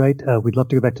that was great. We'd love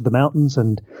to go back to the mountains,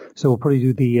 and so we'll probably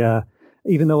do the.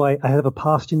 Even though I have a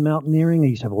past in mountaineering, I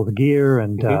used to have all the gear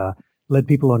and led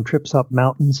people on trips up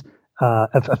mountains.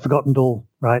 I've forgotten it all.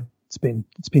 Right, it's been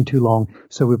too long.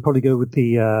 So we'll probably go with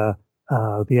the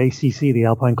ACC, the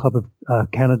Alpine Club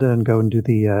of Canada, and go and do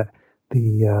the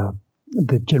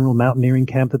general mountaineering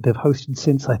camp that they've hosted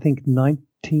since I think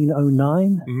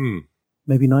 1909,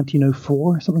 maybe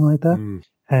 1904, something like that.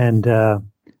 And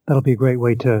that'll be a great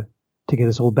way to get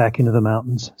us all back into the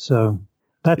mountains. So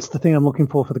that's the thing I'm looking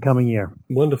for the coming year.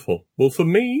 Wonderful. Well, for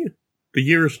me, the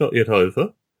year is not yet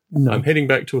over. No. I'm heading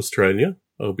back to Australia.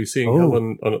 I'll be seeing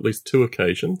Helen on at least 2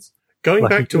 occasions. Going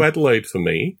back to Adelaide for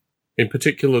me, in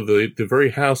particular, the very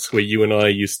house where you and I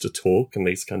used to talk and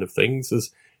these kind of things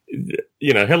is,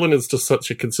 Helen is just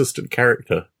such a consistent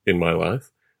character in my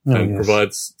life and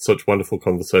provides such wonderful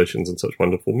conversations and such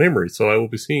wonderful memories. So I will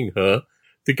be seeing her.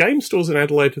 The game stores in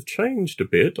Adelaide have changed a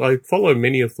bit. I follow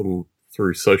many of them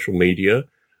through social media.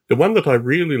 The one that I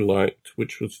really liked,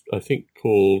 which was, I think,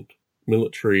 called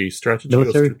Military Strategy.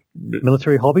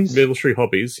 Military Hobbies? Military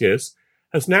Hobbies, yes,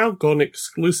 has now gone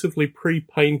exclusively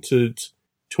pre-painted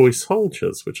toy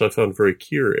soldiers, which I found very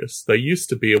curious. They used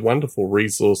to be a wonderful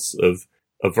resource of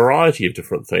a variety of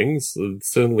different things.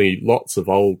 Certainly lots of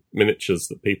old miniatures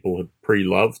that people had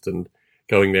pre-loved, and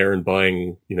going there and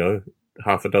buying,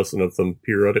 half a dozen of them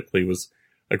periodically was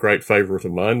a great favourite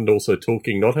of mine, and also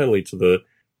talking not only to the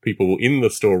people in the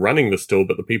store running the store,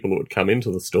 but the people that would come into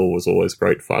the store was always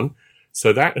great fun.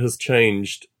 So that has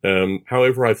changed.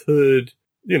 However, I've heard,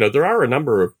 there are a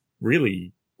number of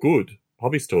really good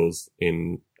hobby stores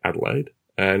in Adelaide,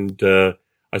 and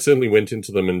I certainly went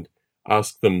into them and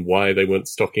asked them why they weren't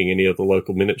stocking any of the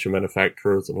local miniature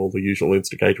manufacturers and all the usual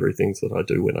instigatory things that I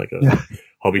do when I go to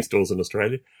hobby stores in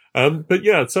Australia.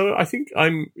 So I think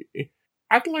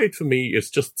Adelaide for me is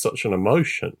just such an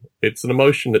emotion. It's an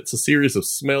emotion. It's a series of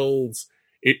smells.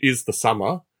 It is the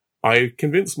summer. I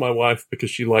convinced my wife,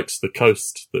 because she likes the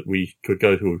coast, that we could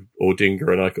go to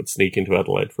Ordinga and I could sneak into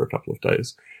Adelaide for a couple of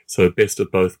days. So best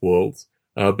of both worlds.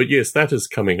 But yes, that is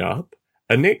coming up.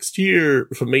 And next year,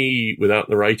 for me, without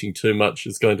narrating too much,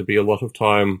 is going to be a lot of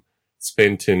time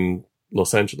spent in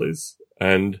Los Angeles.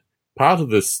 And part of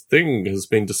this thing has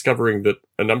been discovering that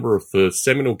a number of the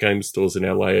seminal game stores in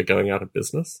LA are going out of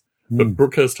business. But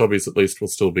Brookhurst Hobbies at least will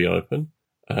still be open.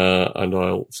 And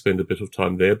I'll spend a bit of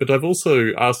time there. But I've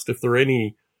also asked if there are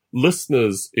any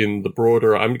listeners in the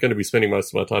broader, I'm going to be spending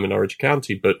most of my time in Orange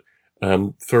County, but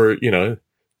for,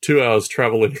 2 hours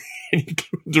travel in any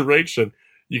given direction,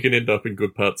 you can end up in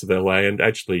good parts of LA and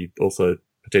actually also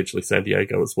potentially San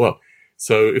Diego as well.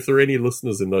 So if there are any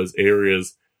listeners in those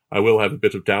areas, I will have a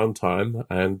bit of downtime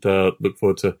and look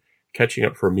forward to catching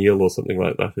up for a meal or something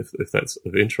like that if that's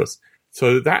of interest.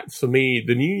 So that, for me,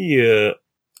 the new year,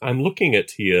 I'm looking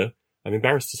at here, I'm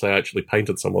embarrassed to say I actually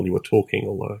painted some while you were talking,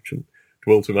 although I shouldn't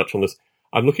dwell too much on this.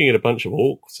 I'm looking at a bunch of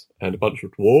orcs and a bunch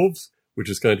of dwarves, which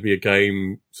is going to be a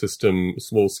game system,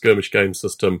 small skirmish game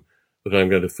system that I'm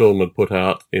going to film and put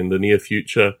out in the near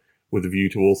future with a view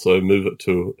to also move it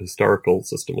to a historical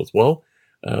system as well,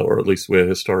 or at least where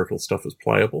historical stuff is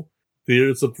playable.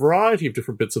 There's a variety of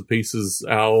different bits and pieces.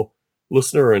 Our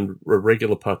listener and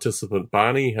regular participant,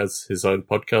 Barney, has his own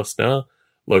podcast now,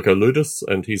 Loco Ludus,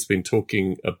 and he's been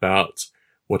talking about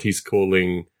what he's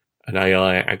calling an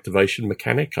AI activation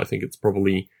mechanic. I think it's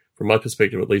probably, from my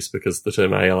perspective at least, because the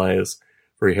term AI is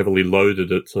very heavily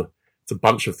loaded. It's a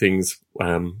bunch of things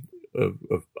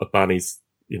of Barney's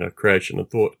creation and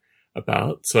thought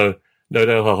about. So no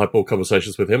doubt I'll have more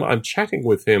conversations with him. I'm chatting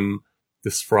with him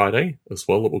this Friday as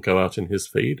well. That will go out in his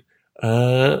feed.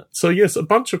 So yes, a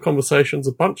bunch of conversations,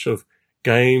 a bunch of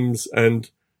games, and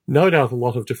no doubt a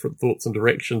lot of different thoughts and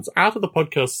directions. Out of the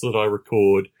podcasts that I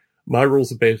record, My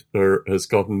Rules Are Better has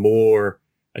gotten more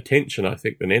attention, I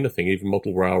think, than anything, even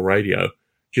Model Rail Radio,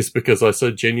 just because I so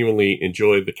genuinely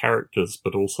enjoy the characters,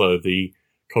 but also the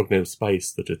cognitive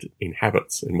space that it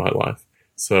inhabits in my life.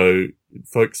 So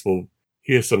folks will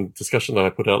hear some discussion that I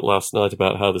put out last night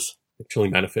about how this actually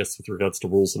manifests with regards to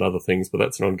rules and other things, but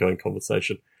that's an ongoing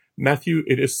conversation. Matthew,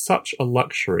 it is such a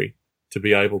luxury to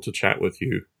be able to chat with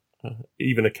you,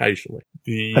 even occasionally.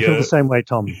 I feel the same way,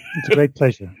 Tom. It's a great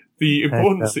pleasure. The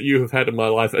importance that you have had in my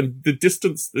life, and the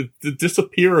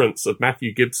disappearance of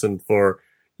Matthew Gibson for,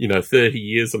 30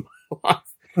 years of my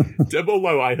life.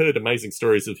 Although I heard amazing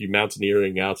stories of you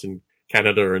mountaineering out in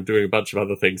Canada and doing a bunch of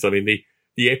other things. I mean,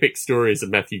 the epic stories of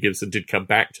Matthew Gibson did come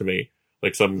back to me,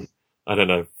 like some,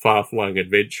 far-flung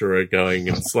adventurer going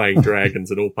and slaying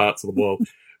dragons in all parts of the world.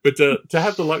 But to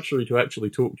have the luxury to actually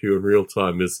talk to you in real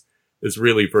time is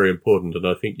really very important. And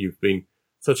I think you've been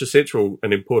such a central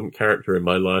and important character in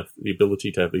my life. The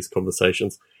ability to have these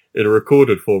conversations in a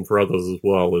recorded form for others as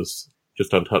well is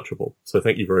just untouchable. So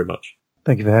thank you very much.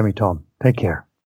 Thank you for having me, Tom. Take care.